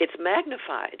 it's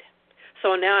magnified.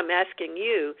 So now I'm asking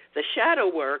you, the shadow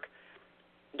work,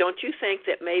 don't you think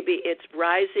that maybe it's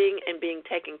rising and being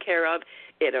taken care of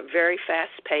at a very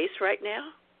fast pace right now?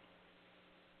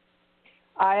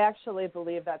 I actually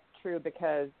believe that's true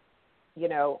because,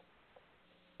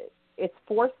 it's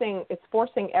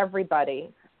forcing everybody,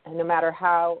 and no matter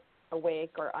how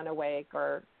awake or unawake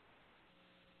or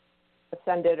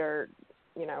ascended or,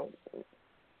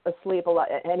 asleep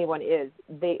anyone is,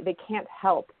 they can't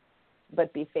help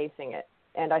but be facing it.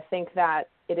 And I think that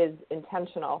it is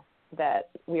intentional that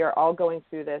we are all going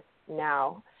through this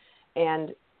now,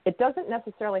 and it doesn't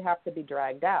necessarily have to be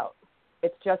dragged out.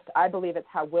 It's just, I believe it's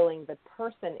how willing the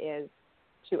person is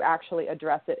to actually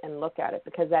address it and look at it,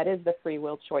 because that is the free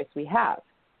will choice we have.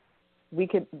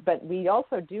 But we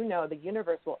also do know the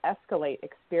universe will escalate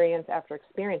experience after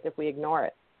experience if we ignore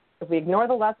it. If we ignore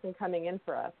the lesson coming in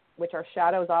for us, which our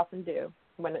shadows often do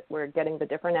when we're getting the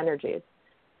different energies,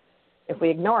 if we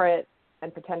ignore it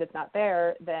and pretend it's not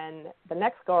there, then the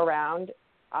next go around,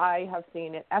 I have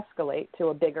seen it escalate to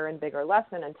a bigger and bigger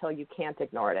lesson until you can't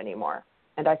ignore it anymore.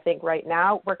 And I think right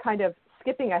now we're kind of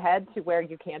skipping ahead to where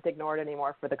you can't ignore it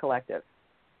anymore for the collective.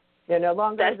 No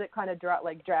longer is it kind of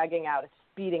dragging out. It's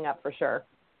speeding up for sure.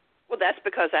 Well, that's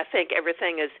because I think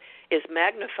everything is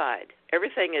magnified.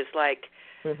 Everything is like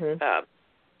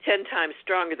 10 times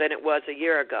stronger than it was a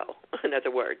year ago, in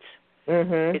other words.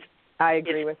 I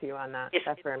agree with you on that.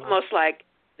 That's very much. Almost like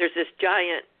there's this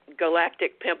giant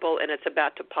galactic pimple and it's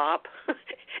about to pop,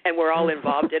 and we're all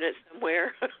involved in it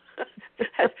somewhere.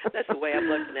 That's the way I'm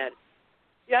looking at it.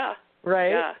 Yeah.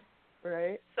 Right. Yeah.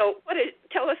 Right. So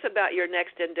tell us about your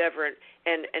next endeavor,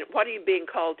 and what are you being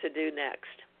called to do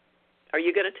next? Are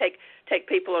you going to take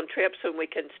people on trips when we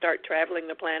can start traveling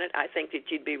the planet? I think that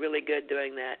you'd be really good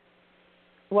doing that.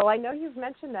 Well, I know you've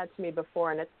mentioned that to me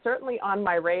before, and it's certainly on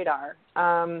my radar.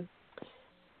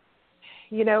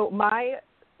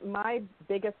 My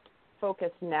biggest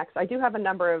focus next, I do have a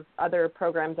number of other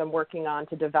programs I'm working on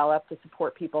to develop to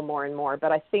support people more and more,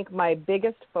 but I think my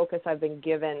biggest focus I've been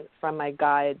given from my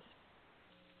guides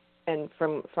and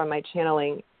from my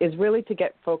channeling is really to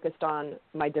get focused on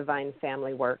my divine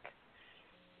family work.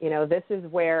 You know, this is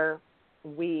where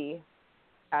we,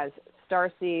 as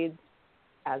starseeds,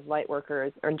 as light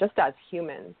workers, or just as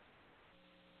humans,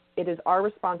 it is our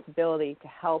responsibility to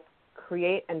help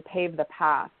create and pave the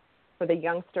path for the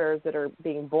youngsters that are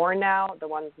being born now, the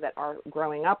ones that are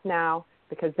growing up now,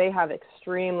 because they have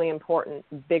extremely important,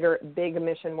 big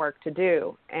mission work to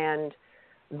do. And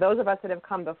those of us that have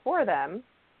come before them,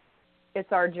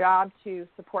 it's our job to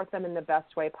support them in the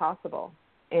best way possible.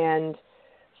 And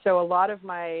so a lot of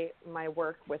my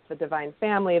work with the Divine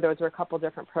Family, those are a couple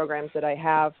different programs that I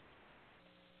have,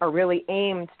 are really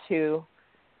aimed to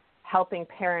helping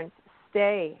parents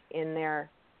stay in their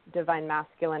divine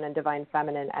masculine and divine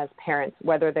feminine as parents,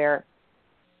 whether they're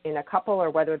in a couple or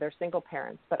whether they're single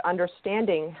parents, but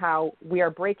understanding how we are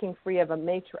breaking free of a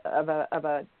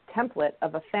template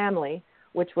of a family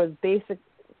which has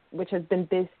been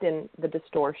based in the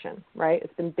distortion, right?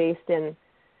 It's been based in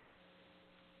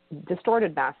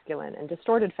distorted masculine and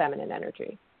distorted feminine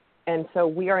energy. And so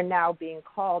we are now being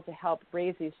called to help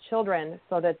raise these children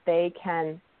so that they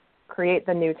can create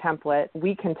the new template.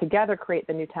 We can together create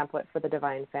the new template for the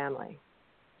divine family.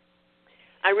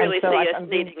 I really see us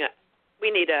we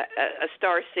need a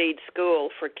starseed school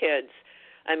for kids.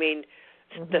 I mean,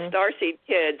 the starseed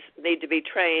kids need to be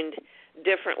trained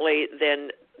differently than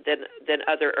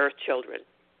other Earth children,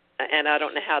 and I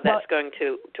don't know how that's going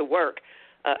to work,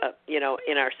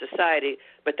 in our society.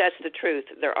 But that's the truth.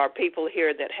 There are people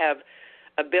here that have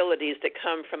abilities that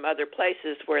come from other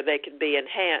places where they can be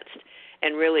enhanced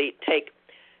and really take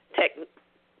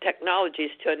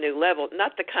technologies to a new level,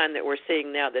 not the kind that we're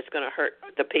seeing now that's going to hurt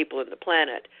the people and the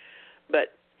planet,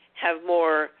 but have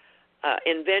more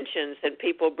inventions and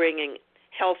people bringing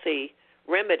healthy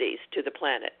remedies to the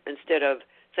planet instead of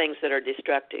things that are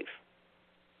destructive.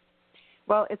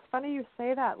 Well, it's funny you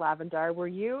say that, Lavendar. Were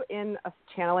you in a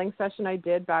channeling session I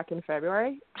did back in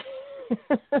February?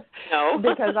 No.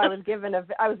 Because I was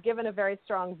given a very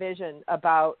strong vision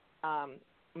about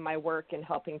my work in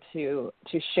helping to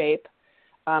shape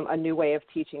a new way of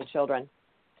teaching children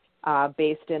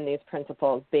based in these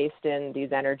principles, based in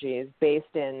these energies,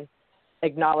 based in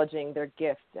acknowledging their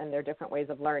gifts and their different ways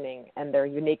of learning and their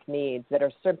unique needs that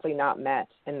are simply not met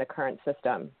in the current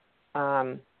system.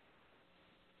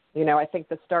 I think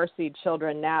the starseed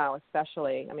children now,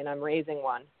 especially, I'm raising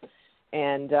one,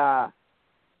 and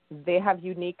they have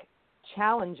unique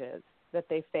challenges that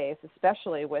they face,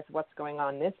 especially with what's going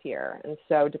on this year. And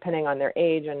so depending on their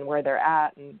age and where they're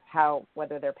at and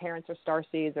whether their parents are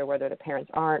starseeds or whether the parents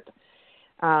aren't,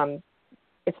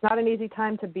 it's not an easy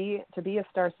time to be a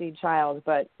starseed child,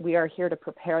 but we are here to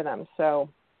prepare them. So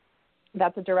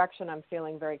that's a direction I'm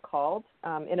feeling very called,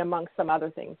 in amongst some other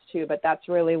things too, but that's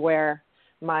really where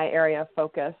my area of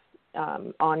focus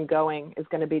ongoing is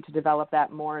going to be, to develop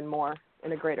that more and more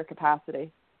in a greater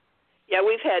capacity. Yeah,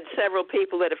 we've had several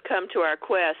people that have come to our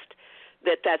quest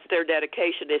that's their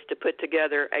dedication, is to put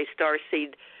together a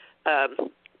starseed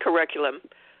curriculum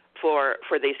for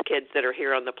these kids that are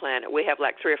here on the planet. We have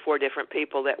like 3 or 4 different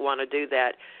people that want to do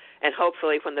that, and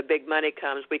hopefully when the big money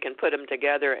comes, we can put them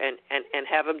together and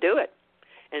have them do it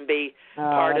and be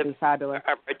part of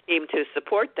our team to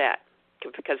support that,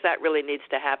 because that really needs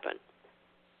to happen.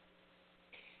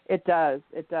 It does,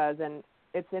 and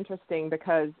it's interesting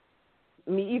because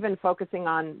me even focusing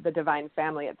on the divine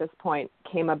family at this point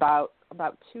came about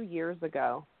 2 years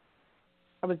ago.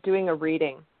 I was doing a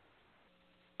reading.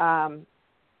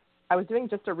 I was doing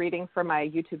just a reading for my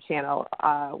YouTube channel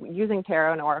using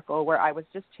Tarot and Oracle, where I was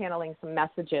just channeling some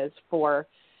messages for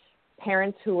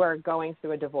parents who are going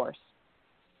through a divorce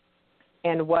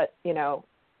and what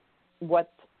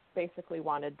basically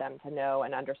wanted them to know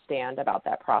and understand about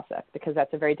that process, because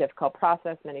that's a very difficult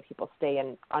process. Many people stay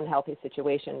in unhealthy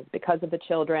situations because of the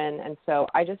children. And so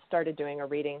I just started doing a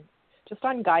reading just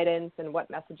on guidance and what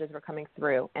messages were coming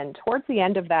through. And towards the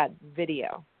end of that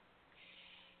video,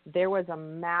 there was a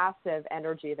massive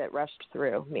energy that rushed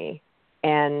through me.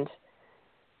 And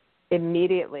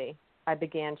immediately I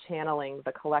began channeling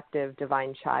the collective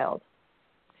divine child.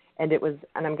 And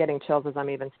I'm getting chills as I'm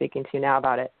even speaking to you now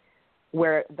about it,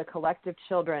 where the collective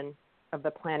children of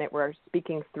the planet were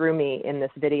speaking through me in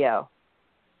this video.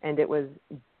 And it was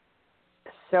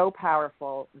so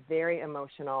powerful, very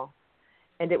emotional.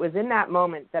 And it was in that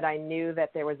moment that I knew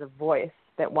that there was a voice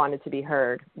that wanted to be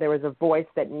heard. There was a voice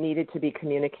that needed to be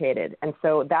communicated. And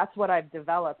so that's what I've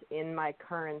developed in my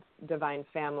current Divine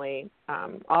Family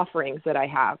offerings that I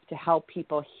have to help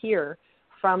people hear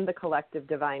from the collective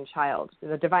divine child,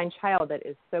 the divine child that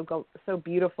is so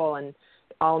beautiful and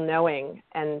all-knowing,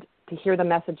 and to hear the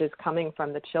messages coming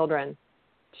from the children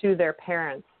to their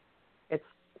parents. It's,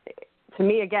 to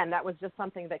me, again, that was just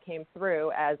something that came through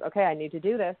as, okay, I need to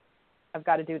do this. I've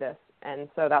got to do this. And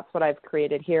so that's what I've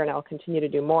created here, and I'll continue to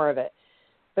do more of it.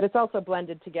 But it's also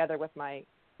blended together with my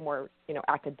more,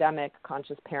 academic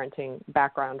conscious parenting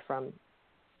background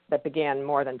that began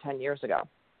more than 10 years ago.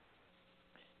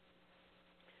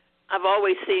 I've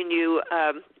always seen you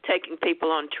taking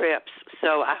people on trips,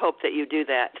 so I hope that you do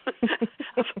that.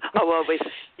 I've always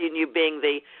seen you being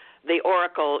the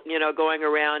oracle, going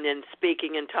around and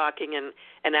speaking and talking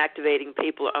and activating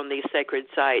people on these sacred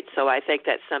sites. So I think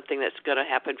that's something that's going to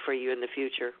happen for you in the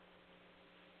future.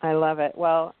 I love it.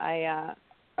 Well, I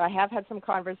have had some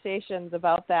conversations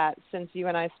about that since you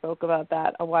and I spoke about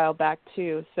that a while back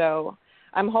too. So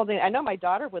I know my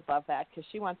daughter would love that because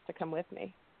she wants to come with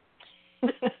me.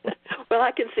 Well,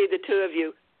 I can see the two of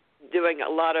you doing a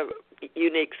lot of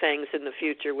unique things in the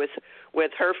future with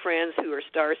her friends who are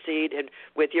Starseed and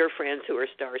with your friends who are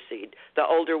Starseed. The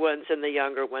older ones and the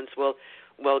younger ones will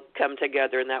come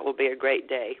together, and that will be a great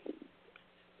day.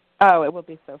 Oh, it will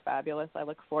be so fabulous. I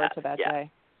look forward to that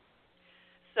day.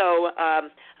 So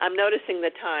I'm noticing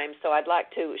the time, so I'd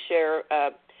like to share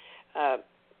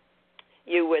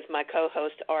you with my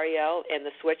co-host Ariel and the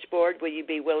switchboard. Will you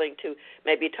be willing to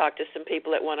maybe talk to some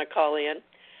people that want to call in?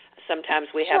 Sometimes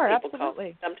we have people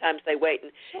absolutely. call. Sometimes they wait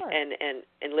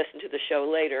and listen to the show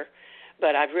later.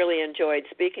 But I've really enjoyed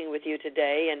speaking with you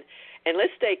today, and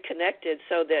let's stay connected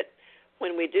so that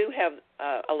when we do have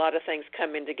a lot of things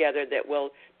coming together, that we'll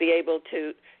be able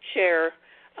to share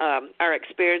our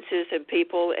experiences and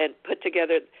people and put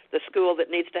together the school that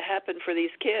needs to happen for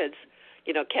these kids.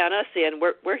 Count us in.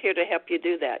 We're here to help you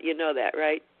do that. You know that,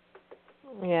 right?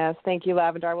 Yes, thank you,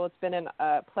 Lavendar. Well, it's been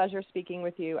a pleasure speaking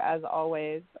with you, as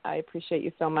always. I appreciate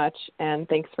you so much, and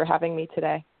thanks for having me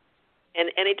today.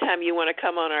 And anytime you want to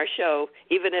come on our show,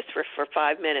 even if it's for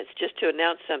 5 minutes, just to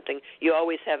announce something, you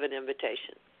always have an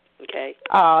invitation, okay?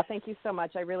 Oh, thank you so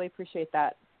much. I really appreciate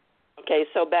that. Okay,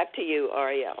 so back to you,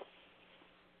 Ariel.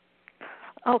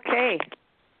 Okay.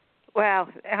 Wow,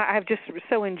 I've just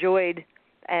so enjoyed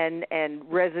and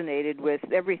resonated with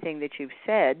everything that you've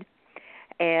said.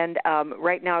 And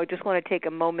right now I just want to take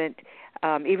a moment,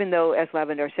 even though, as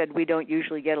Lavendar said, we don't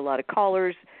usually get a lot of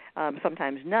callers,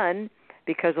 sometimes none,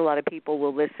 because a lot of people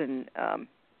will listen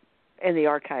in the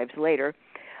archives later.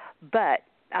 But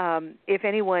if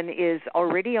anyone is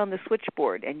already on the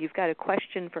switchboard and you've got a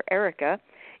question for Erika,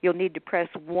 you'll need to press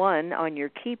 1 on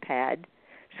your keypad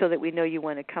so that we know you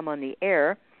want to come on the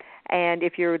air. And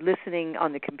if you're listening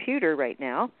on the computer right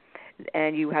now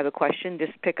and you have a question,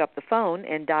 just pick up the phone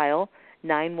and dial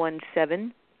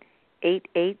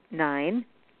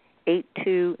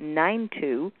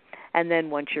 917-889-8292, and then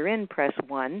once you're in, press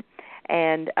 1,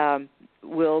 and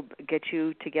we'll get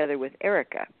you together with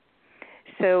Erika.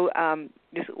 So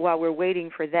just while we're waiting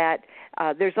for that,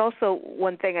 there's also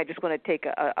one thing I just want to take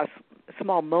a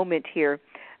small moment here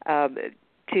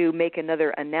to make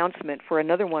another announcement for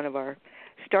another one of our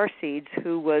Starseeds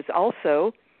who was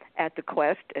also at the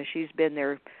Quest. She's been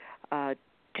there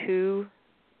 2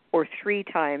 or 3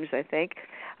 times, I think,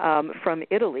 from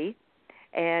Italy,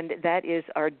 and that is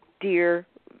our dear,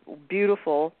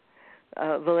 beautiful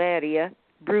Valeria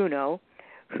Bruno,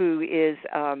 who is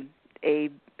a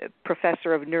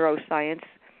professor of neuroscience,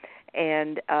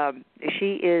 and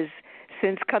she is,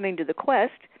 since coming to the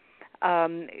Quest,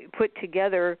 put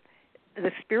together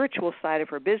the spiritual side of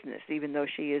her business. Even though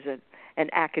she is an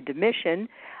academician,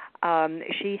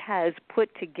 she has put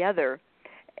together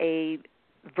a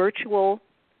virtual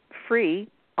free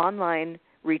online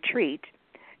retreat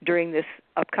during this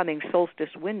upcoming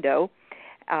solstice window.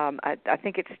 I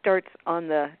think it starts on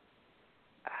the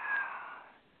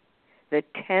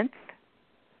 10th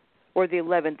or the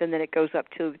 11th, and then it goes up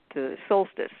to the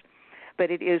solstice.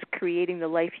 But it is Creating the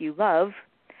Life You Love,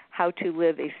 How to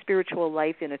Live a Spiritual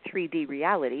Life in a 3D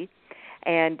Reality.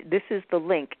 And this is the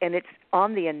link, and it's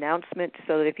on the announcement,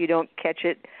 so that if you don't catch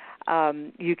it,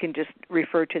 you can just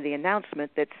refer to the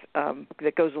announcement that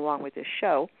goes along with this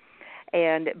show.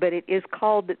 But it is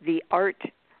called The Art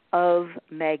of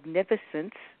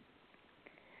Magnificence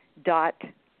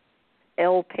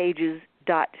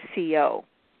 .lpages.co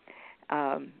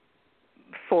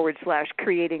 /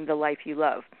 Creating the Life You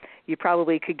Love. You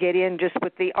probably could get in just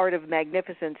with The Art of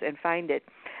Magnificence and find it.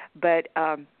 But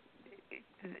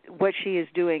what she is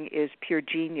doing is pure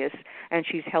genius, and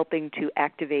she's helping to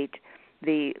activate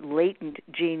the latent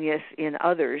genius in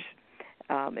others,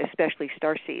 especially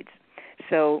starseeds.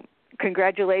 So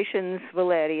congratulations,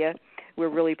 Valeria. We're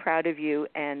really proud of you,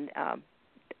 and I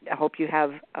hope you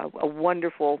have a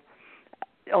wonderful,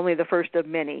 only the first of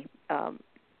many,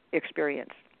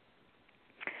 experience.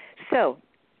 So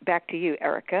back to you,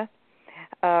 Erika.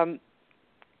 As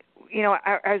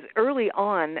early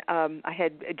on, I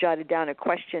had jotted down a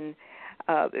question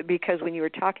because when you were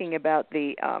talking about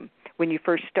when you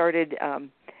first started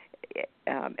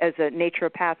as a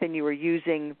naturopath and you were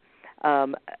using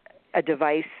a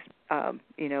device,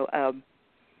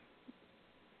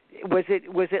 was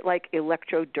it like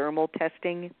electrodermal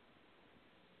testing?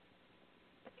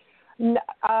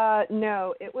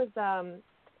 No, it was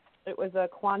a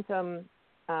quantum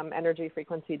energy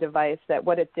frequency device that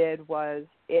what it did was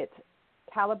it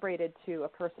calibrated to a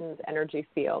person's energy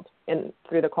field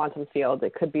through the quantum field.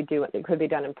 It could be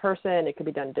done in person, it could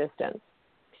be done distance.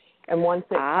 And once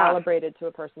it calibrated to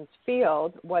a person's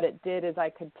field, what it did is I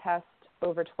could test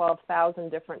over 12,000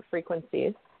 different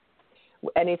frequencies,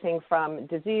 anything from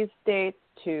disease states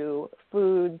to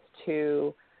foods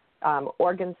to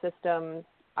organ systems.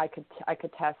 I could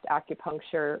test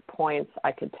acupuncture points.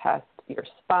 I could test your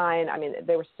spine. I mean,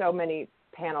 there were so many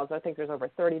panels. I think there's over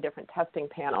 30 different testing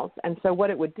panels. And so what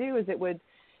it would do is it would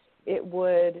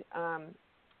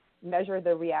measure the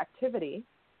reactivity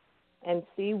and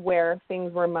see where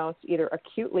things were most either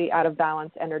acutely out of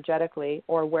balance energetically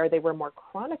or where they were more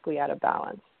chronically out of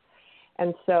balance.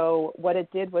 And so what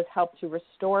it did was help to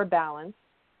restore balance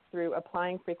through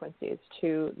applying frequencies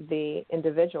to the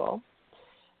individual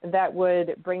that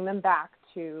would bring them back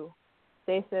to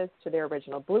stasis, to their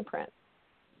original blueprint.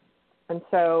 And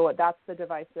so that's the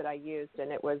device that I used,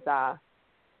 and it was,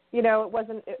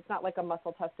 it's not like a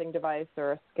muscle testing device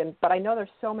or a skin, but I know there's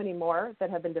so many more that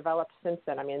have been developed since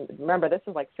then. I mean, remember, this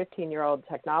is like 15-year-old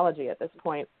technology at this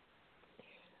point.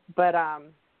 But,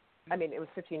 it was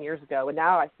 15 years ago, and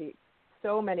now I see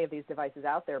so many of these devices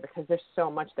out there because there's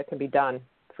so much that can be done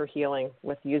for healing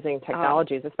with using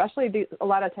technologies, especially a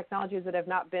lot of technologies that have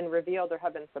not been revealed or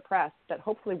have been suppressed that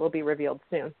hopefully will be revealed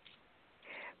soon.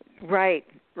 Right.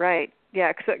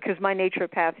 Yeah, because my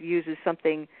naturopath uses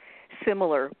something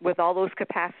similar with all those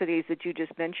capacities that you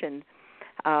just mentioned,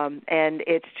 and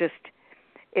it's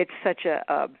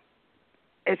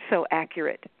so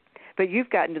accurate. But you've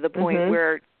gotten to the point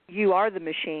where you are the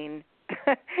machine.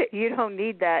 You don't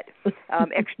need that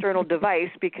external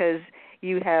device because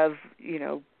you have,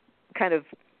 kind of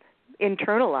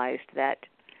internalized that.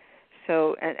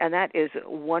 So, and that is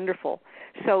wonderful.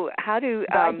 So how do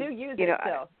I do use it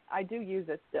still. I do use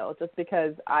it still, just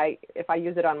because if I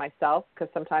use it on myself, because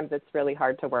sometimes it's really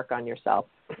hard to work on yourself.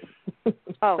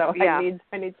 So yeah.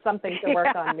 I need something to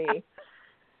work on me.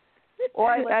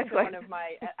 Or I listen to one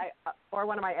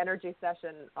of my energy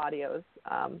session audios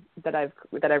that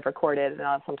I've recorded,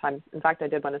 and sometimes, in fact, I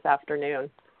did one this afternoon.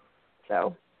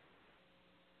 So.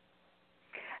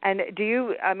 And do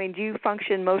you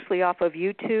function mostly off of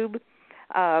YouTube?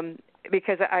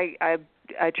 Because I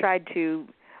tried to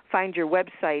find your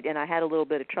website and I had a little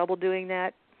bit of trouble doing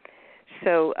that.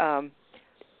 So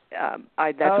that's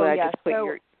what I just put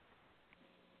your.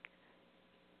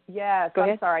 Yes,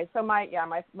 I'm sorry. So my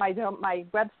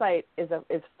website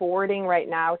is forwarding right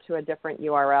now to a different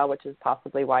URL, which is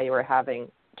possibly why you were having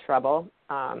trouble.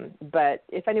 But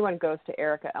if anyone goes to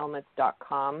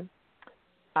erikaelmuts.com,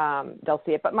 they'll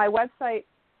see it. But my website,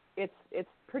 it's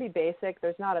pretty basic.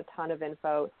 There's not a ton of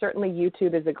info. Certainly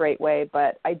YouTube is a great way,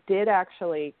 but I did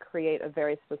actually create a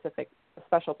very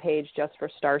special page just for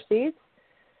starseeds,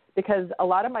 because a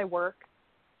lot of my work,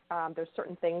 there's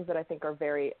certain things that I think are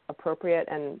very appropriate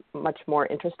and much more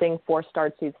interesting for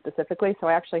starseeds specifically. So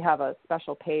I actually have a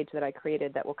special page that I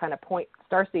created that will kind of point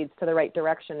starseeds to the right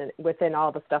direction within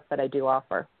all the stuff that I do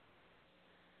offer.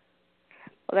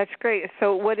 Well, that's great.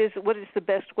 So what is the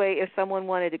best way if someone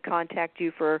wanted to contact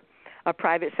you for a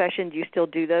private session? Do you still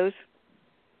do those?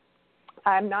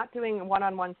 I'm not doing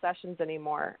one-on-one sessions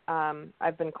anymore.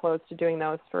 I've been closed to doing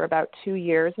those for about 2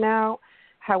 years now.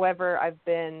 However,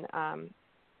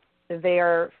 they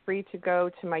are free to go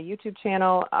to my YouTube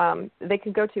channel. They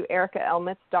can go to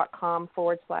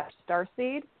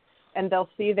erikaelmuts.com/starseed, and they'll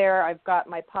see there I've got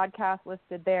my podcast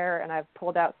listed there, and I've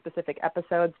pulled out specific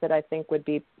episodes that I think would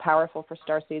be powerful for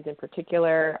starseeds in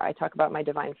particular. I talk about my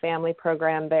Divine Family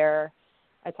program there.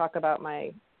 I talk about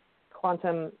my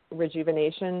quantum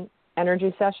rejuvenation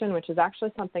energy session, which is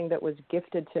actually something that was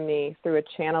gifted to me through a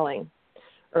channeling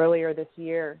earlier this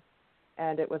year.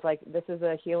 And it was like, this is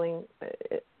a healing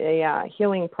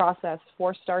process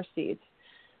for starseeds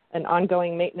an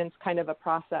ongoing maintenance kind of a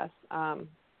process.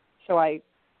 So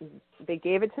they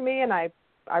gave it to me, and I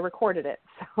recorded it.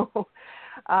 So,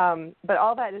 but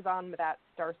all that is on that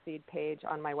Starseed page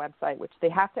on my website, which they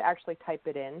have to actually type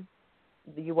it in.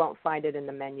 You won't find it in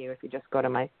the menu if you just go to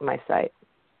my site.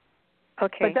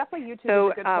 Okay. But definitely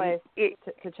YouTube is a good place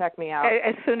to check me out.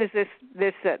 As soon as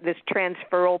this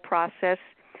transferal process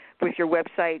with your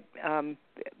website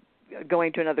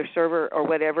going to another server or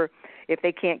whatever, if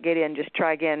they can't get in, just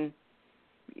try again,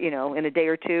 in a day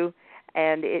or two.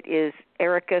 And it is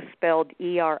Erika, spelled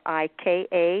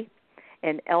Erika,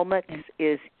 and Elmuts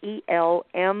is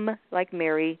ELM like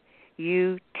Mary,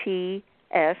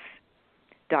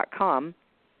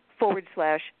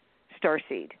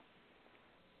 UTS.com/Starseed.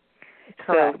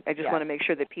 Correct. So I just want to make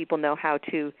sure that people know how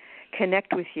to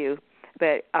connect with you.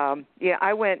 But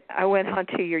I went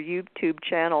onto your YouTube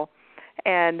channel,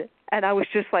 and I was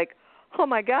just like, oh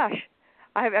my gosh,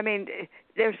 I mean,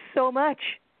 there's so much.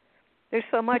 There's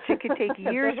so much. It could take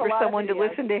years for someone to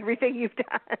listen to everything you've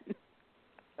done.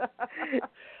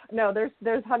 No,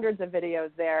 there's hundreds of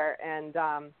videos there, and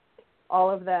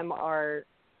all of them are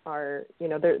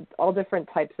they're all different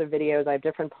types of videos. I have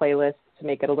different playlists to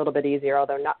make it a little bit easier,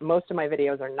 although most of my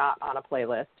videos are not on a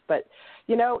playlist. But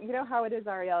you know how it is,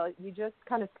 Ariel. You just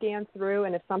kind of scan through,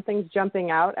 and if something's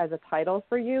jumping out as a title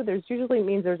for you, there's usually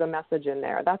means there's a message in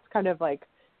there. That's kind of like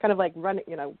running,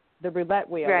 the roulette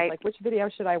wheel. Right. It's like, which video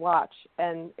should I watch?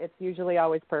 And it's usually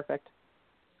always perfect.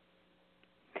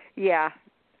 Yeah,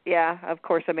 of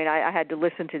course. I mean, I had to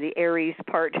listen to the Aries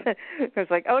part. I was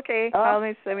like, okay, let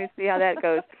me see how that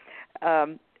goes.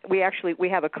 We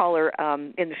have a caller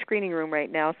in the screening room right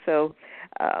now, so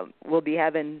we'll be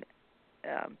having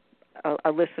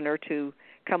a listener to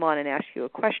come on and ask you a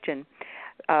question.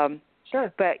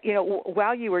 Sure. But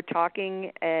while you were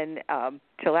talking and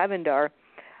to Lavendar,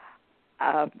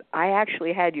 I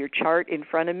actually had your chart in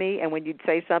front of me, and when you'd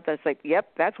say something, it's like, yep,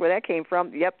 that's where that came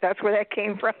from. Yep, that's where that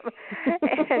came from.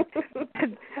 And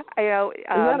isn't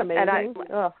that amazing?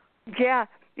 Yeah.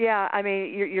 I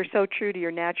mean, you're so true to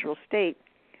your natural state.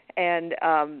 And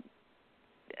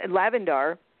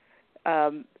Lavendar,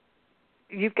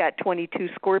 you've got 22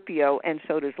 Scorpio, and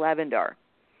so does Lavendar,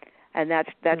 and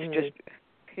that's just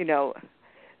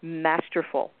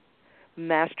masterful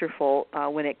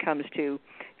when it comes to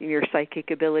your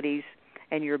psychic abilities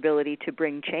and your ability to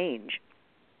bring change.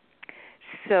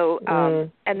 So,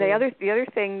 and the other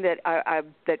thing that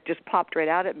that just popped right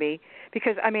out at me,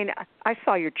 because I mean, I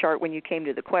saw your chart when you came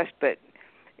to the quest, but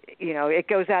it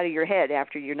goes out of your head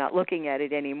after you're not looking at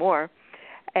it anymore.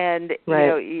 And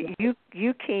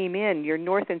you came in, your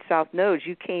north and south nodes,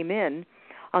 you came in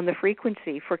on the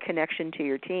frequency for connection to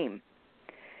your team.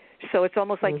 So it's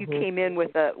almost like you came in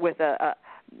with a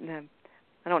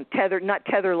not tether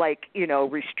like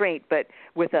restraint, but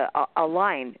with a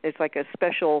line. It's like a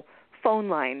special phone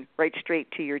line right straight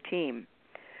to your team.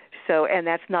 So, and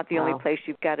that's not the only place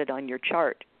you've got it on your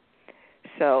chart.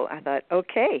 So I thought,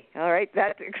 okay, all right,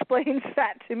 that explains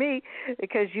that to me,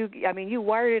 because you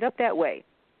wired it up that way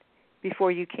before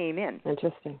you came in.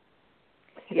 Interesting.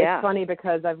 Yeah. It's funny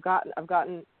because I've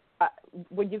gotten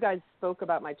when you guys spoke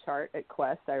about my chart at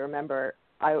Quest, I remember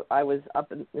I was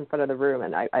up in front of the room,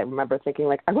 and I remember thinking,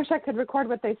 like, I wish I could record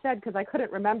what they said because I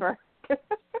couldn't remember.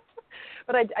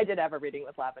 But I did have a reading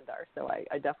with Lavendar, so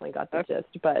I definitely got the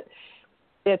gist. But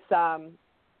it's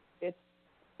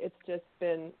just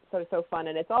been so fun,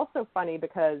 and it's also funny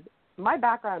because my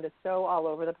background is so all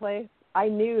over the place. I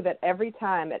knew that every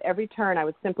time, at every turn, I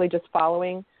was simply just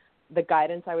following the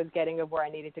guidance I was getting of where I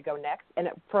needed to go next. And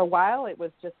for a while, it was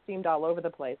just seemed all over the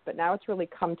place. But now it's really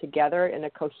come together in a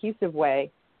cohesive way,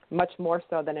 much more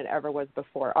so than it ever was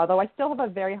before. Although I still have a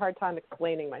very hard time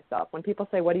explaining myself. When people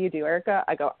say, "What do you do, Erika?"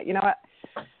 I go, you know what?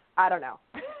 I don't know.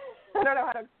 I don't know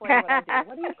how to explain what I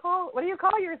do. What do you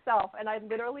call yourself? And I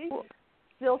literally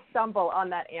still stumble on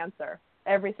that answer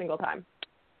every single time.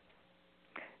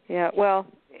 Yeah, well,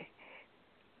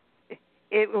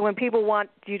 when people want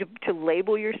you to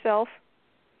label yourself,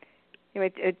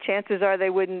 chances are they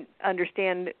wouldn't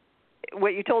understand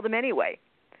what you told them anyway.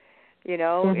 You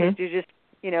just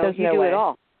you do it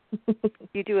all.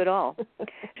 You do it all.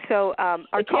 So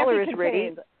our caller is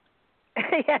ready.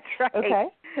 That's right. Okay.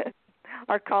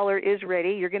 Our caller is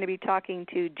ready. You're going to be talking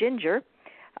to Ginger,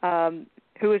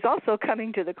 who is also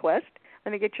coming to the quest.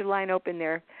 Let me get your line open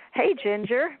there. Hey,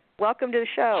 Ginger. Welcome to the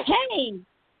show. Hey.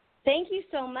 Thank you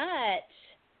so much.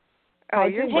 Oh,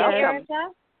 you're hey, welcome. Erika.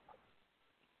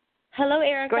 Hello,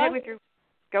 Erika.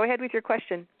 Go ahead with your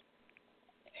question.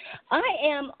 I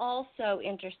am also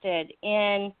interested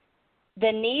in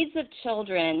the needs of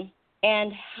children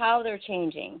and how they're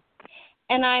changing.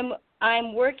 And I'm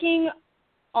I'm working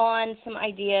on some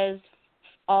ideas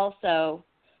also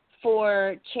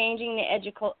for changing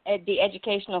the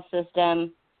educational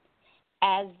system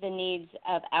as the needs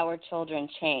of our children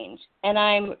change. And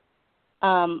I'm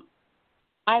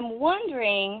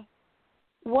wondering,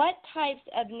 what types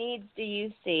of needs do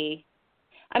you see?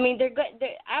 I mean,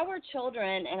 our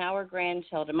children and our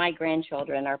grandchildren, my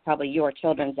grandchildren are probably your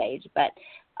children's age, but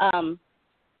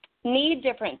need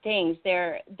different things.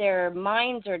 Their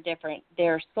minds are different.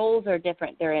 Their souls are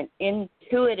different. They're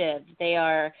intuitive. They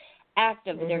are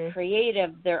active. Mm-hmm. They're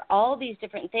creative. They're all these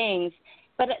different things,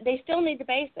 but they still need the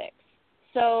basics.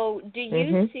 So do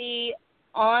you see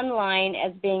online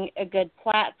as being a good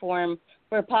platform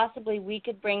where possibly we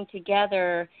could bring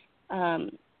together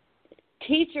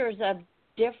teachers of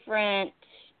different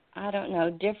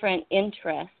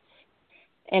interests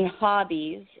and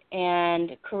hobbies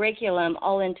and curriculum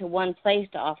all into one place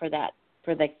to offer that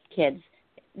for the kids?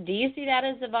 Do you see that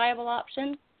as a viable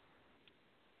option?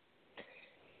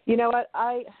 You know what,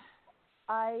 I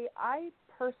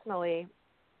personally,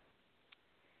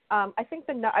 I think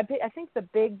the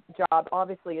big job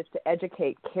obviously is to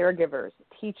educate caregivers,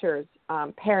 teachers,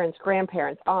 parents,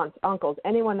 grandparents, aunts, uncles,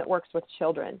 anyone that works with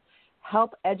children.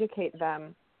 Help educate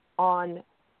them on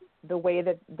the way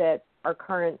that our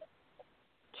current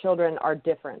children are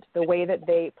different, the way that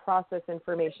they process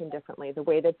information differently, the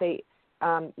way that they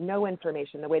know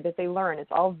information, the way that they learn.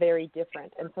 It's all very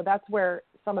different. And so that's where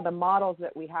some of the models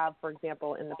that we have, for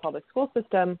example, in the public school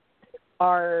system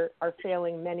are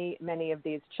failing many of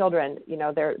these children. You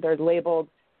know, they're labeled,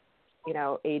 you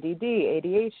know, ADD,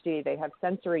 ADHD, they have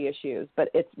sensory issues, but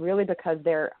it's really because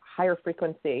they're higher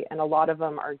frequency, and a lot of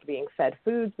them are being fed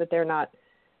foods that they're not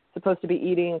supposed to be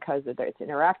eating because it's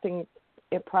interacting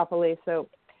it properly. So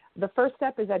the first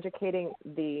step is educating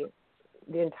the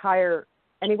entire,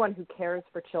 anyone who cares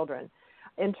for children.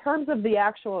 In terms of the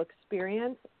actual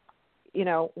experience, you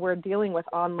know, we're dealing with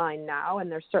online now, and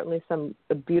there's certainly some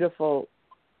beautiful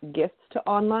gifts to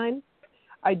online.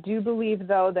 I do believe,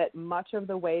 though, that much of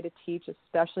the way to teach,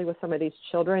 especially with some of these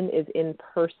children, is in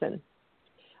person.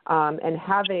 And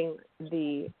having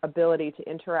the ability to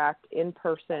interact in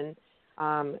person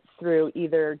through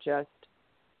either just,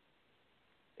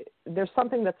 there's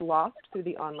something that's lost through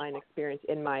the online experience,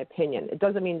 in my opinion. It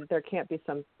doesn't mean that there can't be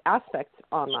some aspects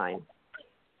online.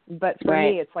 But for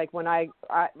me, it's like when I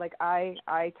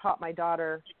taught my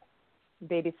daughter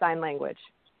baby sign language,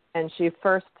 and she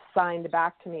first signed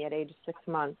back to me at age 6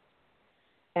 months.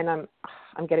 And I'm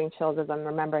getting chills as I'm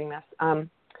remembering this.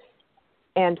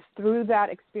 And through that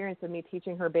experience of me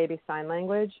teaching her baby sign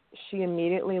language, she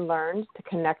immediately learned to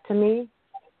connect to me,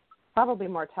 probably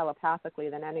more telepathically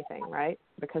than anything, right?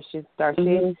 Because she's starseed.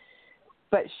 Mm-hmm.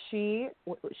 But she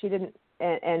didn't,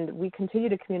 and we continue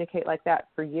to communicate like that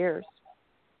for years.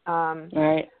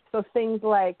 Right. So things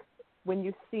like when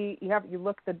you see, you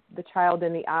look the child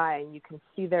in the eye and you can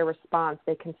see their response,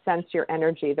 they can sense your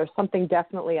energy. There's something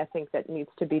definitely, I think, that needs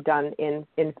to be done in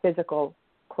physical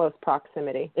close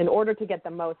proximity in order to get the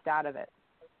most out of it.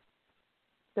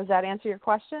 Does that answer your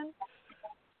question?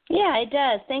 Yeah, it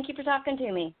does. Thank you for talking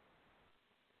to me.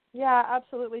 Yeah,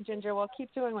 absolutely, Ginger. Well,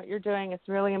 keep doing what you're doing. It's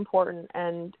really important,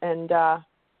 and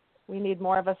we need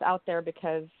more of us out there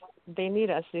because they need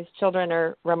us. These children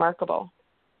are remarkable.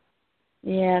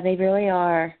 Yeah, they really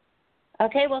are.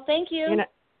 Okay, well, thank you.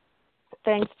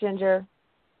 Thanks, Ginger.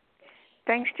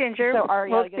 Thanks, Ginger. So,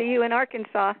 we'll see you in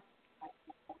Arkansas.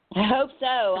 I hope so.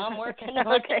 I'm working on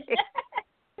okay.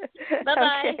 it.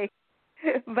 Bye-bye. Okay.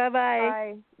 Bye-bye.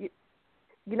 Bye.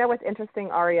 You know what's interesting,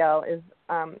 Ariel, is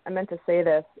I meant to say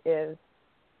this, is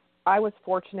I was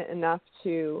fortunate enough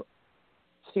to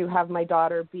have my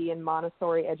daughter be in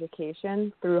Montessori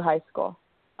education through high school,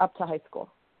 up to high school.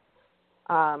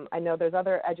 I know there's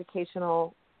other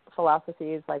educational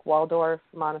philosophies like Waldorf,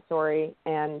 Montessori,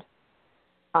 and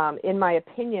in my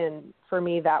opinion, for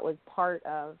me, that was part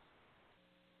of,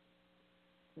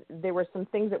 there were some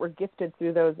things that were gifted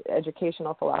through those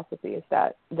educational philosophies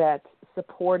that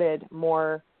supported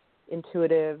more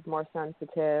intuitive, more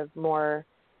sensitive, more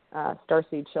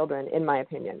starseed children, in my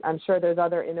opinion. I'm sure there's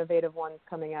other innovative ones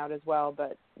coming out as well,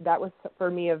 but that was,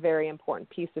 for me, a very important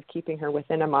piece of keeping her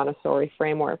within a Montessori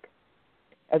framework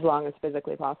as long as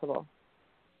physically possible.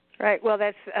 Right. Well,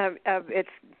 that's it's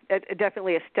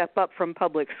definitely a step up from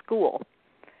public school.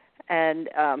 And,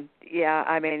 yeah,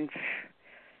 I mean,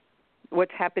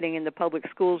 what's happening in the public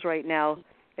schools right now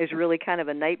is really kind of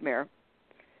a nightmare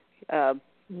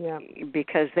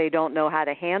because they don't know how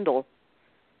to handle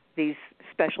these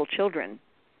special children.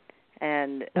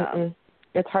 And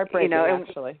it's heartbreaking,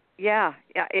 actually. Yeah.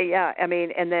 I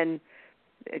mean, and then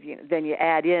you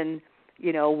add in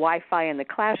Wi-Fi in the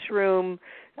classroom,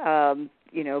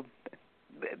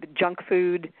 junk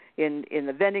food in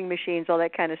the vending machines, all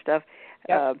that kind of stuff.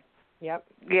 Yep.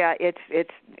 Yeah,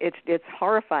 it's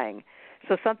horrifying.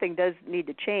 So something does need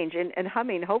to change, and I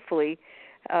mean, hopefully,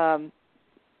 a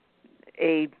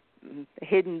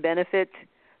hidden benefit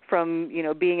from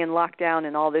being in lockdown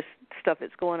and all this stuff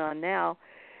that's going on now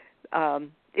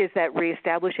is that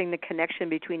reestablishing the connection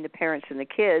between the parents and the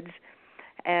kids,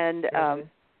 and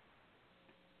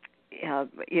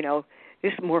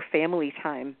just more family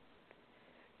time,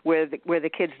 where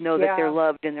the kids know that they're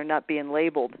loved and they're not being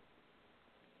labeled.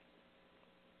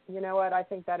 You know what? I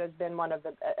think that has been one of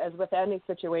the, as with any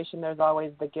situation, there's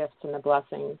always the gifts and the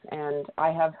blessings. And I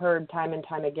have heard time and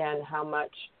time again how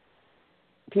much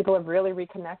people have really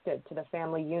reconnected to the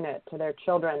family unit, to their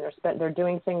children. They're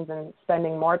doing things and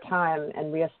spending more time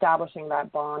and reestablishing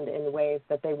that bond in ways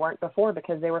that they weren't before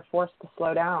because they were forced to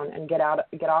slow down and get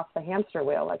off the hamster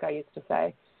wheel, like I used to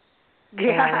say.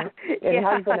 Yeah, and it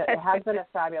has been a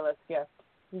fabulous gift.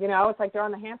 It's like they're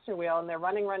on the hamster wheel and they're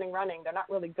running. They're not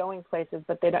really going places,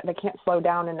 but they can't slow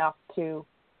down enough to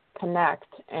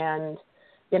connect. And,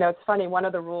 it's funny, one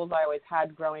of the rules I always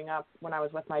had growing up when I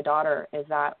was with my daughter is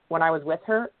that when I was with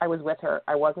her, I was with her.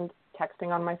 I wasn't texting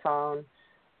on my phone.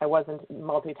 I wasn't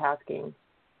multitasking.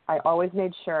 I always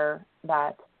made sure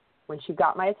that when she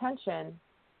got my attention,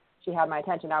 she had my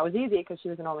attention. Now, it was easy because she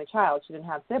was an only child. She didn't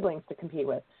have siblings to compete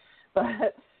with.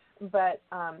 But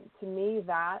to me,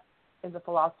 that is a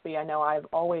philosophy I know I've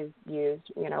always used.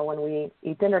 When we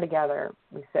eat dinner together,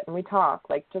 we sit and we talk,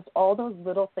 like just all those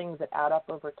little things that add up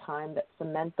over time that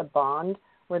cement the bond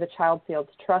where the child feels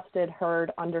trusted,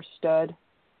 heard, understood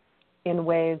in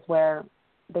ways where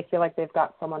they feel like they've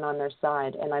got someone on their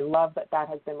side. And I love that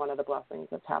has been one of the blessings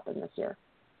that's happened this year.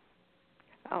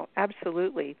 Oh,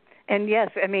 absolutely. And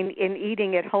yes, I mean, in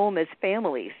eating at home as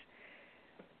families,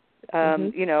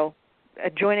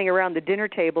 joining around the dinner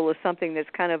table is something that's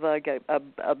kind of like a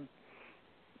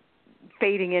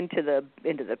fading into the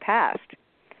past.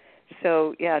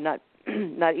 So yeah, not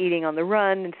eating on the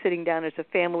run and sitting down as a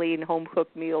family and home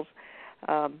cooked meals.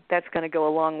 That's going to go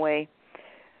a long way.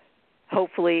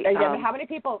 Hopefully. How many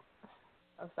people?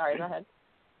 Oh, sorry. Go ahead.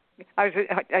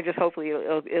 I just hopefully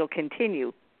it'll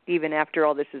continue even after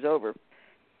all this is over.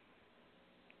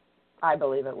 I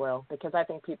believe it will, because I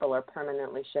think people are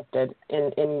permanently shifted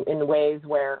in ways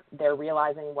where they're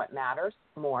realizing what matters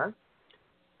more.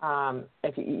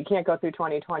 If you can't go through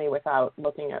 2020 without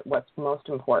looking at what's most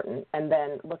important and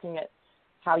then looking at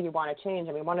how you want to change.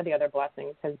 I mean, one of the other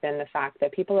blessings has been the fact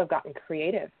that people have gotten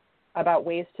creative about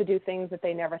ways to do things that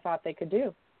they never thought they could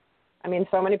do. I mean,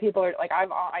 so many people are like, I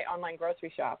online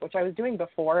grocery shop, which I was doing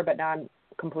before, but now I'm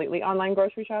completely online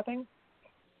grocery shopping.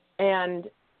 And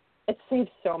it saves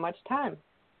so much time.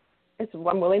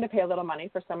 I'm willing to pay a little money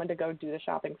for someone to go do the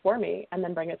shopping for me and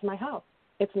then bring it to my house.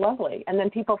 It's lovely. And then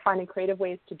people finding creative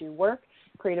ways to do work,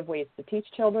 creative ways to teach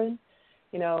children.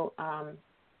 There's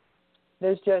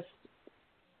just,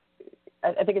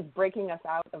 I think it's breaking us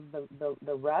out of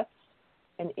the ruts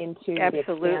and into the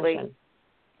expansion.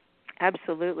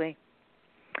 Absolutely.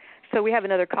 So we have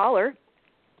another caller,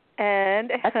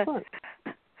 and excellent.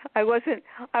 I wasn't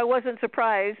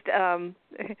surprised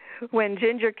when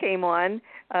Ginger came on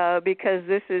because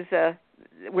this is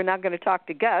we're not going to talk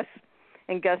to Gus,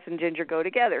 and Gus and Ginger go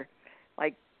together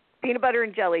like peanut butter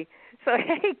and jelly. So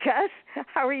hey Gus,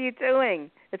 how are you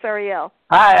doing? It's Ariel.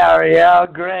 Hi Ariel,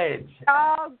 great.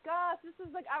 Oh Gus,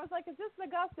 I was like, is this the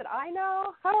Gus that I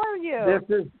know? How are you?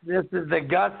 This is the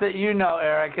Gus that you know,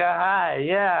 Erika. Hi,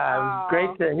 yeah, it was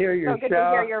great to hear your show. So good to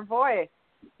hear your voice.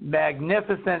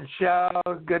 Magnificent show.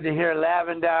 Good to hear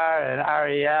Lavender and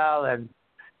Ariel and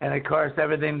of course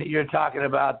everything that you're talking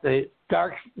about. The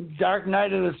dark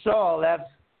night of the soul.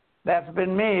 That's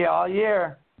been me all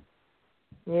year.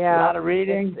 Yeah. A lot of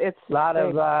reading. It's a lot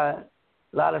of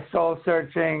soul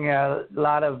searching. A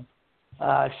lot of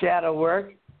shadow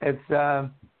work. It's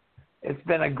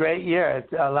been a great year.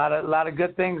 It's a lot of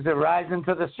good things that rise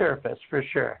into the surface for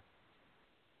sure.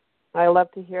 I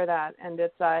love to hear that, and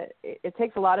it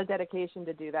takes a lot of dedication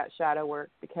to do that shadow work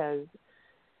because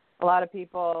a lot of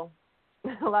people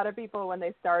when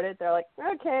they start it, they're like,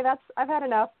 okay, I've had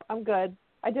enough, I'm good,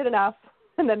 I did enough,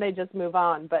 and then they just move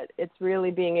on. But it's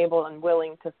really being able and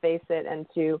willing to face it and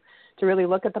to really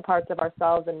look at the parts of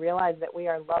ourselves and realize that we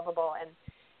are lovable. And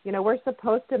we're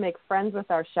supposed to make friends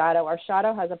with our shadow. Our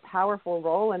shadow has a powerful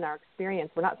role in our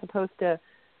experience. We're not supposed to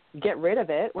get rid of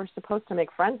it. We're supposed to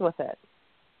make friends with it.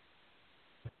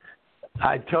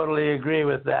 I totally agree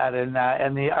with that, and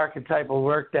the archetypal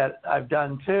work that I've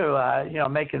done too.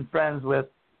 Making friends with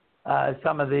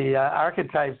some of the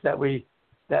archetypes that we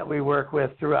that we work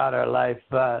with throughout our life.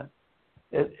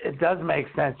 It does make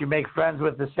sense. You make friends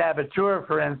with the saboteur,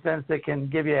 for instance, that can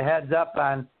give you a heads up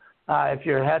on if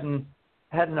you're heading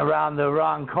around the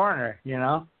wrong corner, you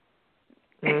know.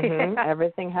 Mm-hmm.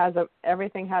 Everything has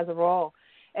a role.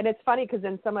 And it's funny because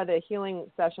in some of the healing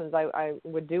sessions I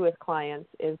would do with clients,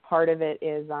 is part of it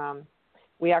is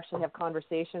we actually have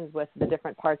conversations with the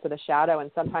different parts of the shadow,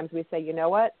 and sometimes we say, you know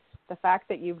what, the fact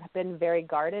that you've been very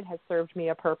guarded has served me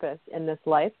a purpose in this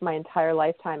life, my entire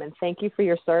lifetime, and thank you for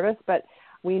your service, but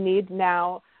we need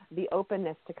now the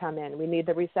openness to come in. We need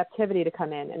the receptivity to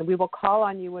come in, and we will call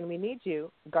on you when we need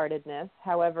you, guardedness.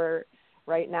 However,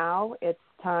 right now it's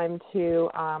time to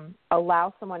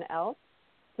allow someone else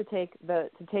to take the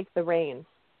reins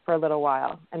for a little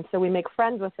while. And so we make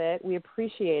friends with it. We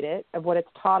appreciate it, of what it's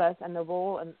taught us and the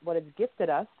role and what it's gifted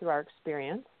us through our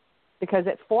experience, because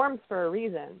it forms for a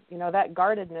reason. You know, that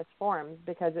guardedness forms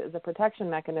because it is a protection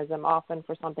mechanism, often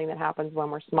for something that happens when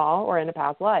we're small or in a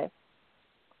past life.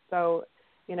 So,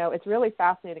 you know, it's really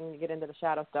fascinating to get into the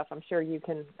shadow stuff. I'm sure you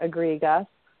can agree, Gus.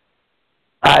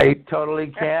 I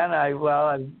totally can.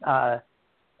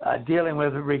 I'm dealing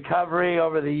with recovery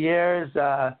over the years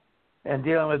and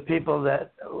dealing with people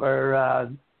that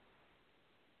were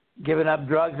giving up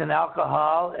drugs and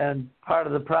alcohol. And part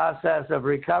of the process of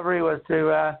recovery was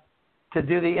to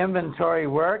do the inventory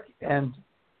work and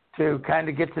to kind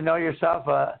of get to know yourself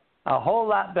a whole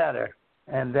lot better.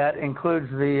 And that includes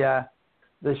the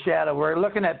shadow. We're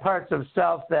looking at parts of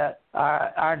self that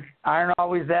aren't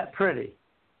always that pretty,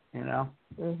 you know.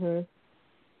 Mhm.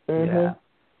 Yeah.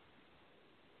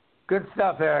 Good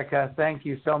stuff, Erika. Thank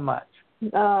you so much.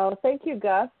 Oh, thank you,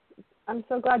 Gus. I'm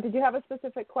so glad. Did you have a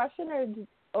specific question,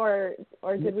 or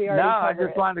did we already? No, I cover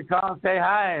just it? wanted to call and say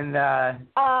hi and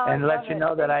let you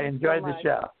know that I enjoyed the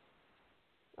show.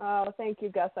 Oh, thank you,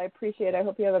 Gus. I appreciate it. I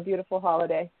hope you have a beautiful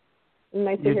holiday.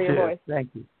 Nice to hear You too. your voice.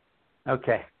 Thank you.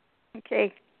 Okay.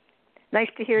 Okay. Nice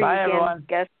to hear Bye, you again, everyone.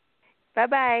 Gus.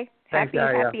 Bye-bye. Thanks, Happy.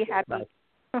 Ariel. Bye.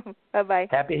 Bye-bye.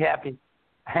 Happy.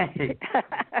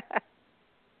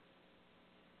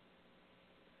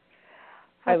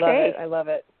 I love it. I love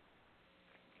it.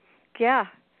 Yeah.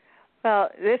 Well,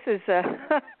 this is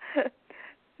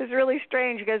it's really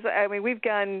strange because, I mean, we've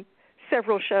done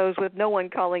several shows with no one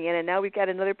calling in, and now we've got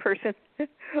another person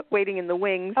waiting in the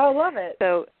wings. Oh, love it.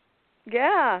 So,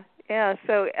 yeah.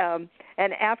 So, and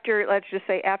let's just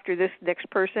say after this next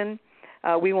person,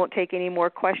 we won't take any more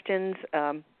questions.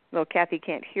 Well, Kathy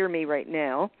can't hear me right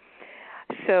now.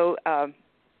 So,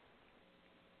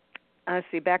 let's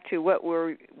see, back to what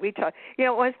we talked. You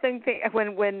know, one thing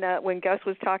when Gus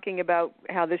was talking about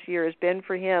how this year has been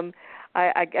for him,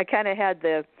 I kind of had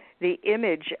the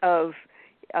image of,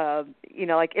 you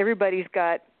know, like everybody's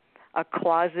got a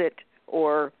closet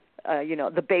or, you know,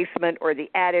 the basement or the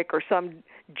attic or some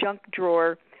junk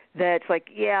drawer that's like,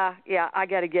 yeah, I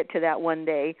got to get to that one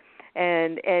day,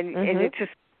 and it's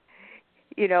just,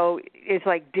 you know, it's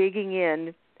like digging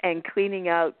in and cleaning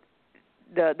out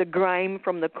the grime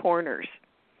from the corners,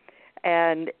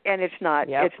 and it's not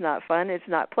It's not fun, it's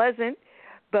not pleasant,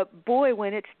 but boy,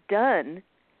 when it's done,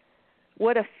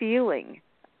 what a feeling.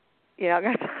 You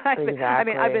know,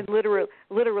 Exactly. I've been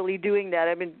literally doing that.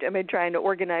 I've been trying to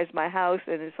organize my house,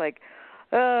 and it's like,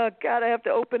 oh God, I have to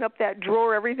open up that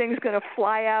drawer. Everything's going to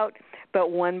fly out.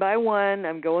 But one by one,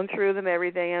 I'm going through them,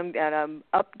 everything, and I'm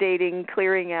updating,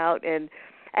 clearing out, and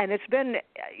it's been,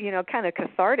 you know, kind of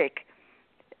cathartic.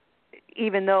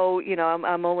 Even though, you know,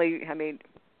 I'm only,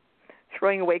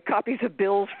 throwing away copies of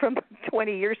bills from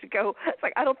 20 years ago. It's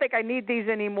like, I don't think I need these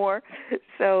anymore.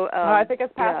 So I think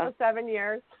it's past the 7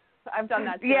 years. I've done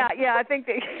that too. Yeah, I think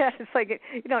that, it's like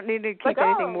you don't need to keep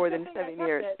anything more than 7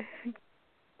 years.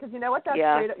 Because you know what great,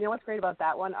 you know what's great about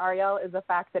that one, Ariel, is the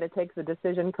fact that it takes the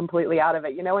decision completely out of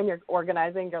it. You know, when you're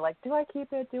organizing, you're like, do I keep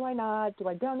it? Do I not? Do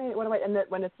I donate? What do I? And then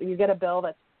when you get a bill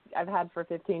that I've had for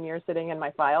 15 years sitting in my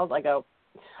files, I go,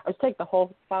 I just take the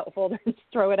whole folder and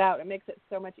throw it out. It makes it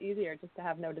so much easier just to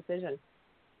have no decision.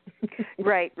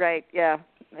 Right. Yeah,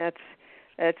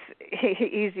 that's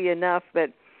easy enough.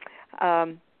 But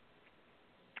I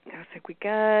think we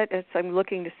got. I'm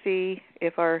looking to see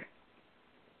if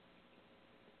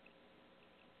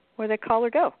where the caller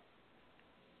go.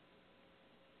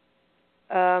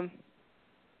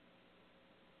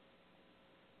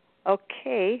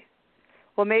 Okay.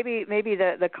 Well, maybe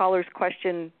the caller's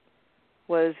question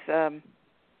was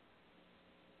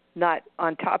not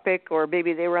on topic, or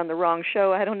maybe they were on the wrong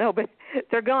show. I don't know, but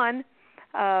they're gone.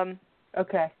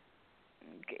 Okay.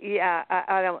 Yeah,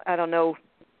 I don't know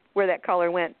where that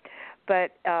caller went,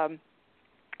 but so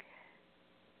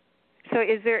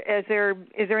is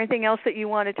there anything else that you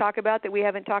want to talk about that we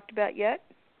haven't talked about yet?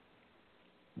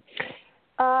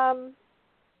 I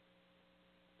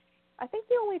think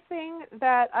the only thing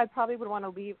that I probably would want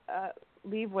to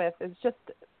leave with is just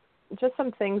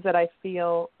some things that I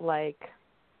feel like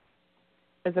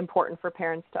is important for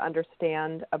parents to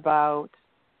understand about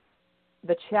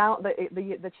the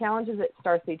challenges that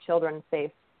Starseed children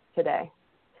face today,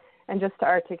 and just to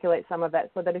articulate some of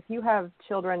that, so that if you have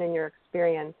children in your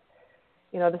experience,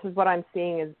 this is what I'm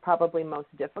seeing is probably most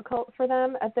difficult for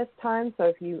them at this time. So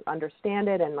if you understand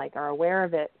it and are aware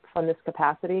of it from this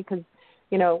capacity, because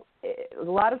a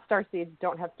lot of Starseeds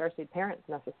don't have Starseed parents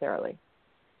necessarily.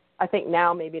 I think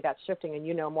now maybe that's shifting, and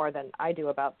you know more than I do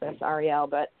about this, Ariel,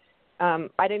 but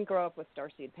I didn't grow up with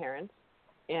Starseed parents,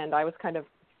 and I was kind of,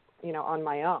 on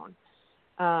my own.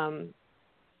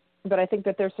 But I think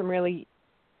that there's some really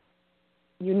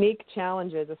unique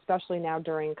challenges, especially now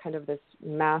during kind of this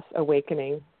mass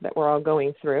awakening that we're all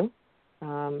going through,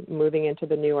 moving into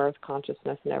the new earth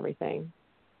consciousness and everything.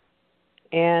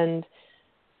 And,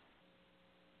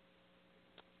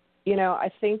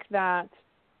 I think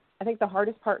the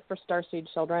hardest part for Starseed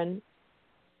children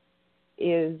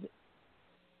is,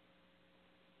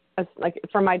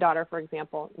 for my daughter, for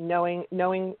example, knowing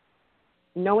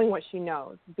what she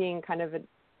knows, being kind of an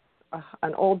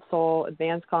old soul,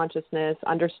 advanced consciousness,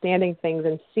 understanding things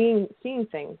and seeing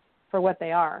things for what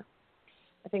they are.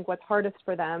 I think what's hardest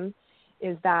for them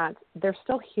is that they're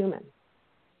still human,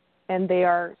 and they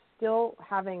are still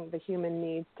having the human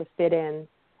needs to fit in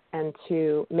and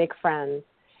to make friends.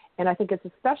 And I think it's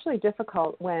especially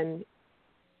difficult when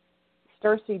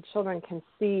Starseed children can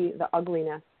see the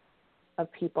ugliness of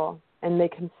people, and they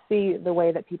can see the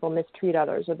way that people mistreat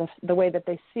others, or the way that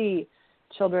they see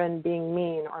children being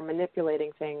mean or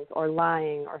manipulating things or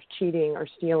lying or cheating or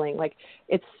stealing.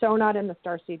 It's so not in the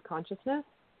Starseed consciousness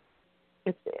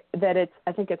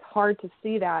I think it's hard to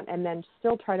see that and then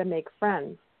still try to make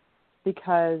friends,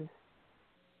 because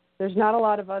there's not a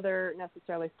lot of other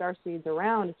necessarily Starseeds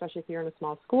around, especially if you're in a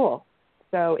small school.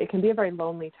 So it can be a very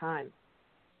lonely time.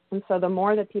 And so the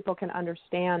more that people can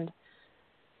understand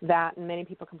that, and many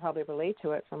people can probably relate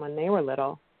to it from when they were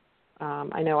little,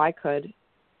 I know I could,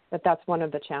 but that's one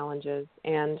of the challenges.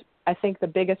 And I think the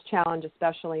biggest challenge,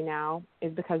 especially now,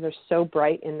 is because they're so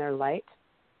bright in their light.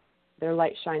 Their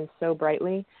light shines so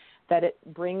brightly that it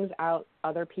brings out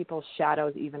other people's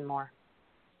shadows even more.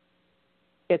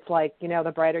 It's like,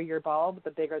 the brighter your bulb,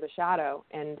 the bigger the shadow.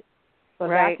 And so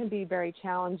right. That can be very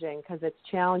challenging, because it's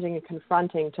challenging and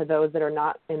confronting to those that are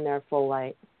not in their full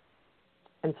light.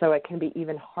 And so it can be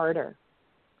even harder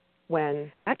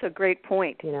when... That's a great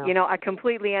point. I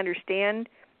completely understand,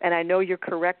 and I know you're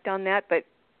correct on that, but,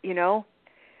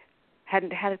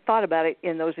 hadn't thought about it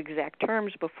in those exact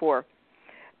terms before.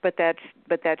 But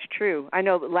that's true. I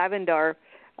know that Lavendar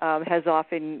has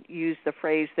often used the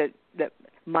phrase that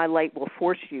my light will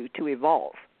force you to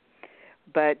evolve,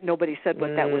 but nobody said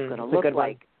what that was going to look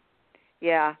like.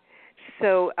 Yeah.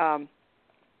 So,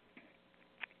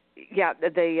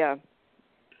 the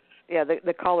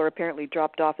caller apparently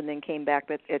dropped off and then came back,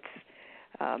 but it's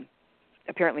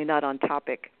apparently not on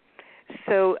topic.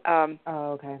 So,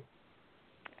 okay.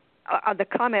 The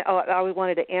comment, I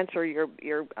wanted to answer your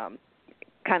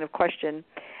kind of question.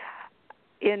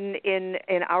 In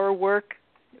our work,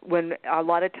 when a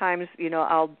lot of times,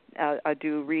 I'll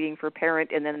do reading for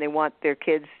parent, and then they want their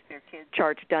kids'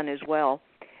 charts done as well.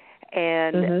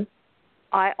 And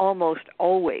I almost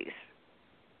always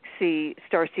see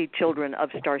Starseed children of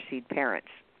Starseed parents.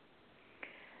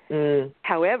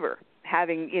 However,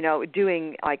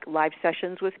 doing live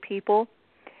sessions with people,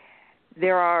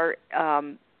 there are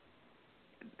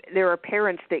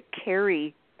parents that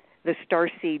carry the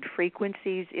Starseed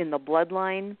frequencies in the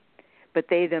bloodline, but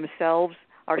they themselves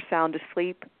are sound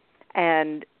asleep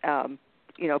and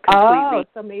completely. Oh,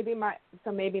 so maybe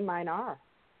mine are.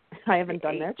 I haven't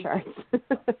done their charts.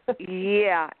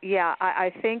 Yeah.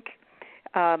 I think.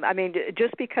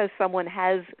 Just because someone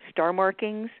has star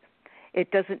markings,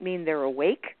 it doesn't mean they're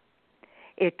awake.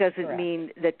 It doesn't Correct.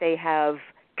 mean that they have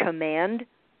command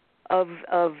of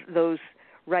those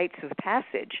rites of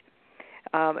passage.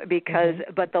 But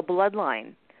the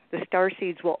bloodline, the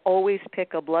Starseeds will always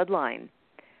pick a bloodline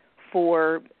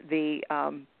for the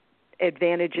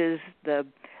advantages.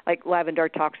 Like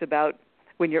Lavendar talks about,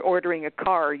 when you're ordering a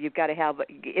car,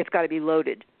 it's got to be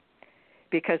loaded,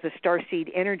 because the Starseed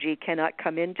energy cannot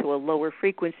come into a lower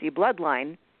frequency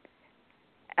bloodline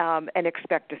and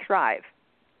expect to thrive,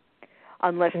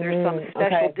 unless there's some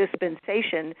special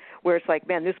dispensation where it's like,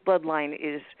 man, this bloodline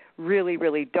is really,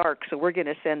 really dark, so we're going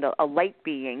to send a light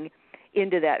being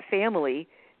into that family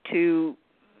to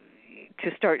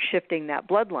start shifting that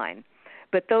bloodline.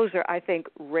 But those are, I think,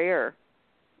 rare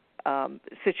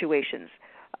situations.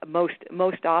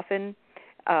 Most often,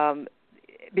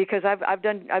 because I've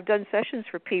done sessions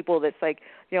for people that's like,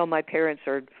 my parents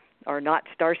are not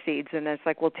starseeds, and it's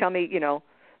like, well, tell me,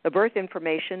 the birth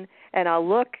information, and I'll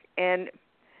look, and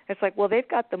it's like, well, they've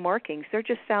got the markings, they're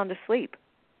just sound asleep.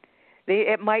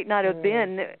 It might not have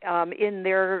been in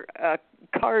their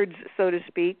cards, so to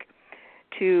speak,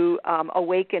 to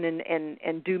awaken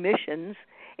and do missions.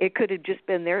 It could have just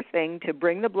been their thing to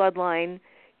bring the bloodline,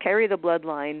 carry the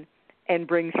bloodline, and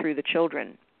bring through the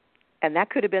children. And that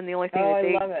could have been the only thing that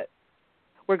they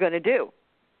were going to do.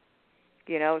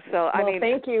 So I mean,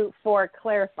 thank you for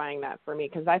clarifying that for me,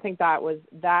 because I think that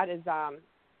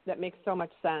makes so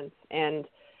much sense. And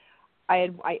I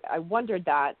wondered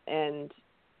that,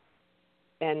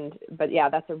 but yeah,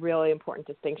 that's a really important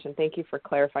distinction. Thank you for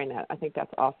clarifying that. I think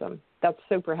that's awesome. That's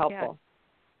super helpful.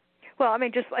 Yeah. Well,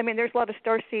 there's a lot of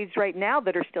starseeds right now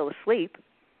that are still asleep,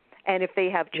 and if they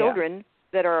have children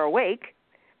that are awake,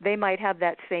 they might have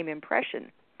that same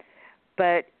impression.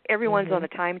 But everyone's on a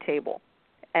timetable,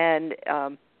 and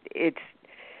it's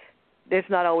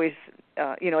not always,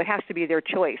 it has to be their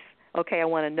choice. Okay, I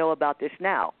want to know about this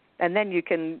now, and then you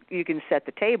can set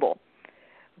the table,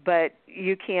 but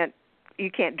you can't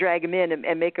drag them in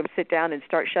and make them sit down and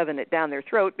start shoving it down their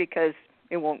throat, because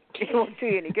it won't do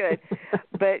you any good.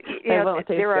 But there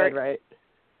are, good, right?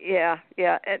 Yeah.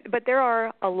 But there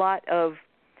are a lot of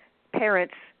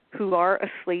parents who are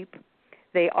asleep.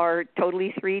 They are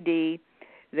totally 3D.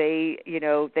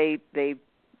 They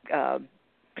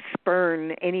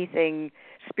spurn anything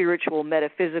spiritual,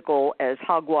 metaphysical as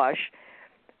hogwash.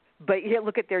 But you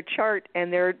look at their chart,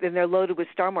 and they're loaded with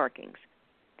star markings.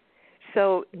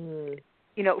 So,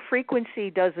 frequency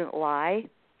doesn't lie.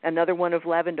 Another one of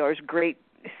Lavendar's great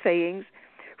sayings: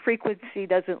 frequency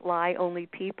doesn't lie, only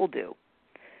people do.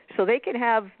 So they can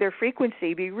have their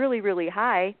frequency be really, really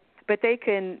high, but they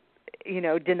can,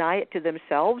 deny it to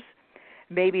themselves.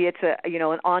 Maybe it's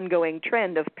an ongoing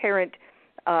trend of parent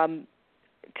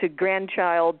to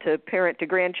grandchild to parent to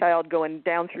grandchild, going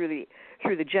down through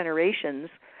the generations,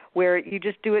 where you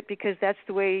just do it because that's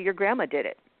the way your grandma did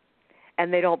it,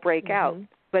 and they don't break out,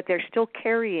 but they're still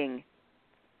carrying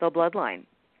the bloodline.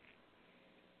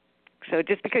 So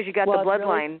just because you got the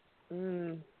bloodline,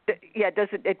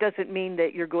 it doesn't mean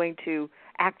that you're going to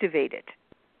activate it.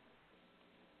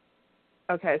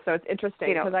 Okay, so it's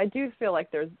interesting, because I do feel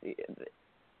like there's.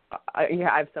 I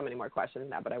have so many more questions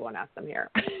now, but I won't ask them here.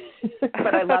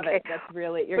 But I love it. That's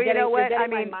really you're getting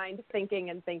my mind thinking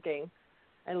and thinking.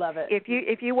 I love it.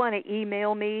 If you want to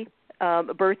email me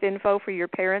birth info for your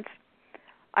parents,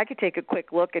 I could take a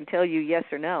quick look and tell you yes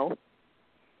or no,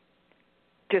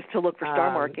 just to look for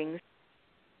star markings.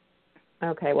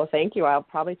 Okay, well, thank you. I'll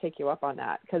probably take you up on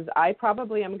that, because I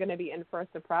probably am going to be in for a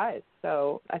surprise.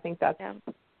 So I think that's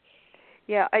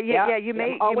you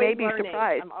may be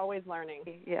surprised. I'm always learning.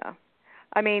 Yeah,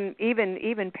 I mean,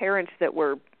 even parents that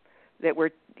were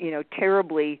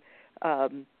terribly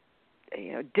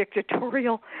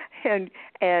dictatorial and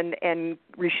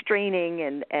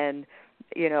restraining and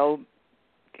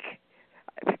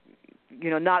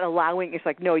not allowing. It's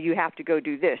like, no, you have to go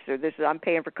do this, or this is, I'm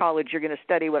paying for college, you're going to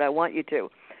study what I want you to.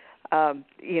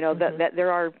 That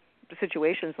there are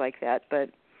situations like that, but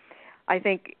I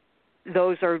think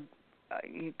those are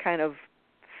kind of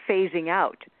phasing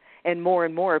out, and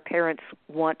more parents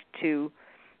want to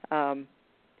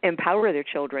empower their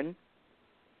children.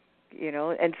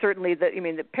 And certainly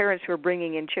the parents who are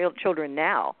bringing in children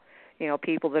now,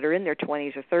 people that are in their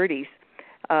 20s or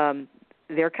 30s,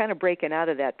 they're kind of breaking out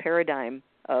of that paradigm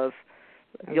of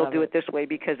you'll do it this way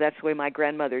because that's the way my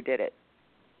grandmother did it.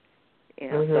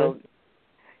 So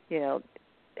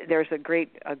there's a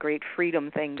great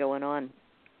freedom thing going on.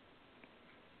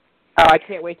 Oh, I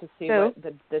can't wait to see what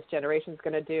this generation's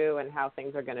going to do and how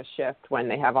things are going to shift when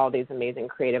they have all these amazing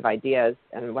creative ideas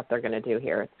and what they're going to do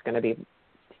here. It's going to be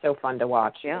so fun to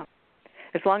watch. Yeah.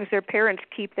 As long as their parents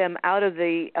keep them out of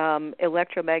the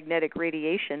electromagnetic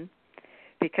radiation,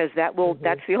 because that's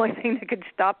the only thing that can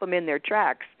stop them in their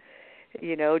tracks.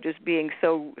 Just being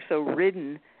so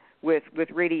ridden with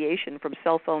radiation from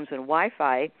cell phones and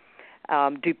Wi-Fi,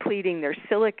 depleting their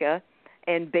silica,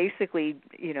 and basically,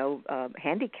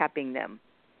 handicapping them.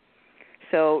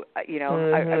 So, I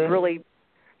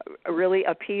really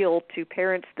appeal to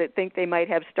parents that think they might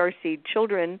have starseed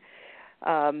children.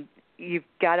 You've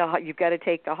got to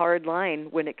take the hard line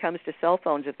when it comes to cell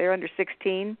phones. If they're under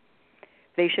 16,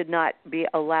 they should not be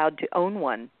allowed to own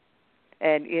one.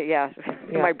 And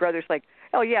my brother's like,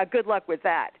 oh yeah, good luck with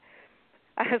that.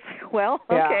 I was like, well,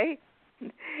 okay.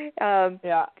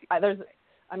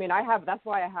 I mean, that's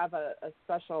why I have a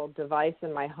special device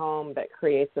in my home that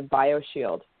creates a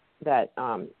bioshield that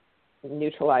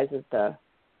neutralizes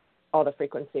all the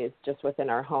frequencies just within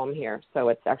our home here. So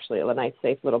it's actually a nice,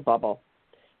 safe little bubble.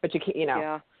 But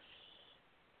Yeah.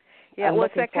 Well,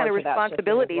 it's that kind of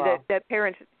responsibility that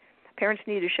parents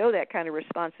need to show, that kind of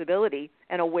responsibility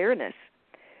and awareness,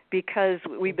 because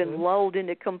we've been lulled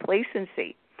into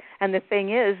complacency. And the thing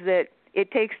is that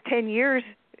it takes 10 years,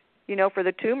 for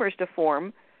the tumors to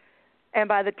form, and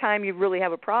by the time you really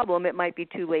have a problem, it might be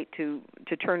too late to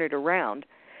turn it around.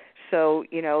 So,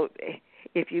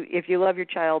 if you love your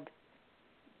child,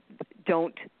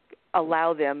 don't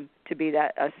allow them to be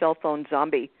a cell phone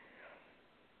zombie,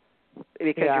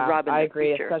 because you're robbing I the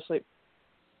agree, future. Especially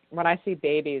when I see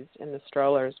babies in the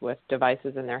strollers with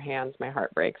devices in their hands, my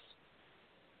heart breaks.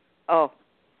 Oh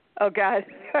God,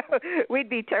 we'd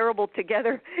be terrible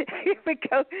together if we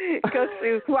go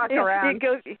through. Walk around.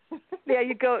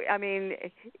 You go. I mean,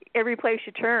 every place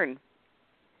you turn.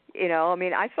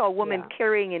 I saw a woman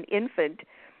carrying an infant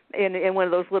in one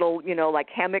of those little, like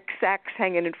hammock sacks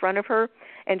hanging in front of her,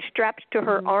 and strapped to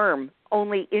her arm,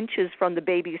 only inches from the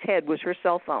baby's head, was her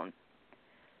cell phone.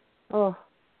 Oh.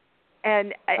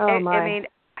 And I mean,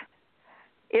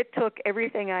 it took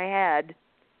everything I had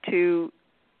to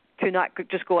not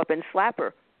just go up and slap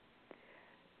her.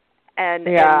 And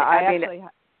I mean,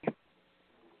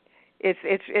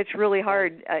 it's really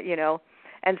hard,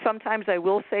 And sometimes I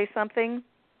will say something,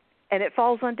 and it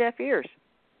falls on deaf ears.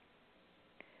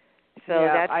 So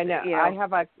that's, I know.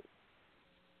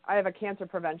 I have a cancer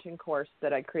prevention course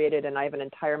that I created, and I have an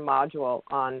entire module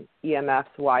on EMFs,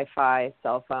 Wi-Fi,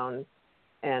 cell phones,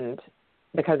 and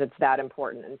because it's that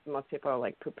important, and most people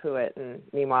like poo-poo it, and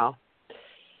meanwhile,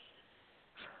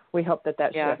 we hope that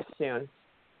shifts soon.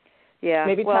 Yeah.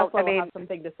 Maybe Tesla will have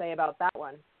something to say about that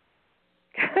one.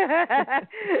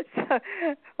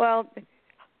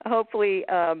 Hopefully,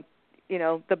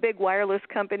 the big wireless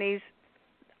companies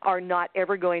are not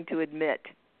ever going to admit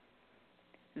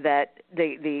that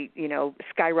the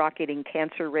skyrocketing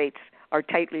cancer rates are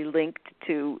tightly linked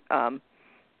to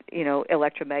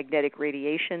electromagnetic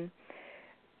radiation.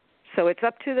 So it's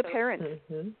up to the parents.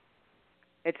 Mm-hmm.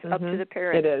 It's up to the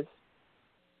parents. It is.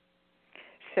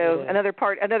 So another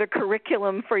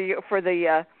curriculum for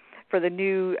the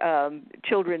new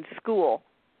children's school.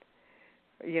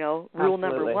 Rule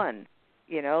number 1.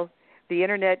 The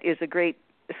internet is a great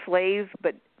slave,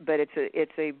 but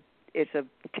it's a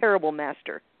terrible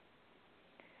master.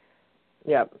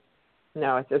 Yep.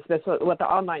 No, it's with the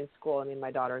online school. I mean,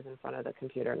 my daughter's in front of the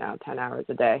computer now 10 hours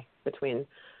a day between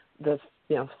the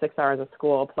 6 hours of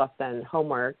school plus then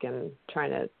homework and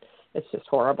it's just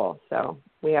horrible. So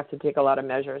we have to take a lot of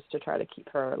measures to try to keep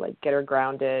her, get her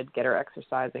grounded, get her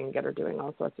exercising, get her doing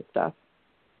all sorts of stuff,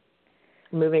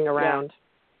 moving around.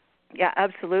 Yeah,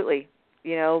 absolutely.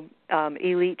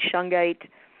 Elite shungite,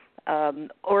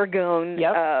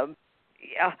 orgone,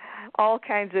 all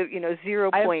kinds of, 0-point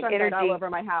energy. I have shungite all over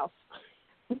my house.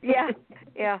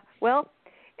 Yeah. Well,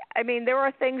 I mean, there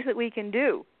are things that we can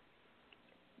do,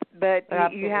 but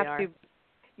you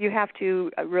have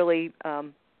to really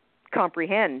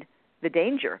comprehend the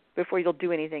danger before you'll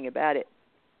do anything about it.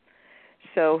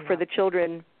 So for the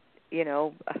children,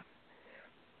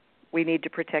 we need to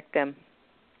protect them.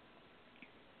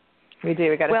 We do.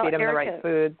 We got to feed them the right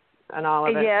foods and all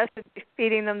of it. Yes,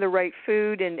 feeding them the right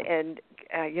food and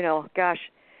gosh,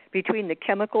 between the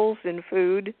chemicals in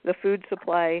food, the food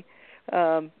supply,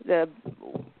 the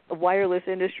wireless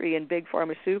industry, and big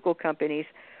pharmaceutical companies,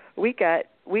 we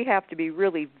have to be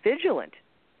really vigilant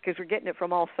because we're getting it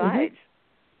from all sides.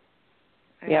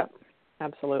 Yep,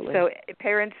 absolutely. So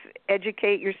parents,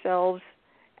 educate yourselves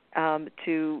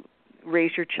to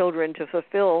raise your children to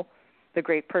fulfill the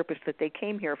great purpose that they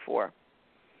came here for.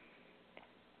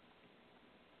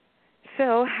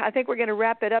 So I think we're going to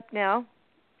wrap it up now,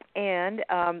 and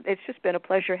it's just been a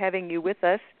pleasure having you with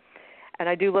us, and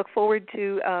I do look forward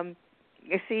to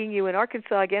seeing you in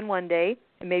Arkansas again one day,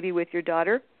 and maybe with your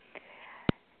daughter.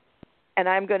 And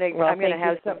I'm going to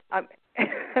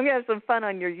have some fun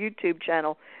on your YouTube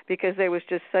channel because there was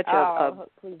just such a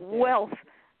wealth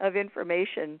of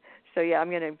information. So yeah, I'm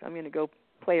going to go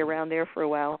play around there for a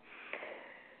while.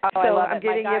 Oh, so I love I'm it.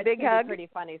 giving you a big hug. It's pretty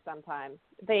funny sometimes.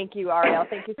 Thank you, Ariel.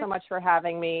 Thank you so much for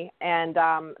having me, and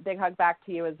big hug back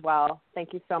to you as well.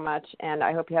 Thank you so much, and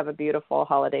I hope you have a beautiful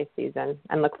holiday season,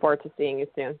 and look forward to seeing you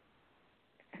soon.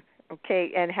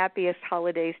 Okay, and happiest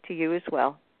holidays to you as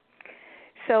well.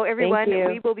 So everyone,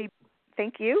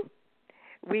 thank you.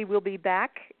 We will be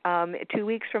back 2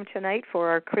 weeks from tonight for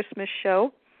our Christmas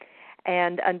show,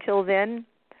 and until then,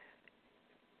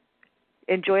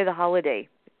 enjoy the holiday.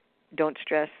 don't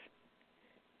stress,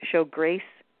 show grace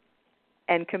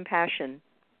and compassion.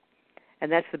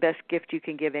 And that's the best gift you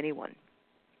can give anyone.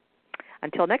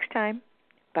 Until next time,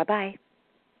 bye-bye.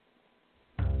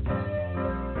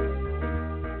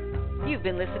 You've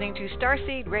been listening to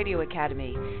Starseed Radio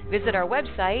Academy. Visit our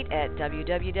website at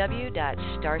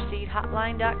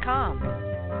www.starseedhotline.com.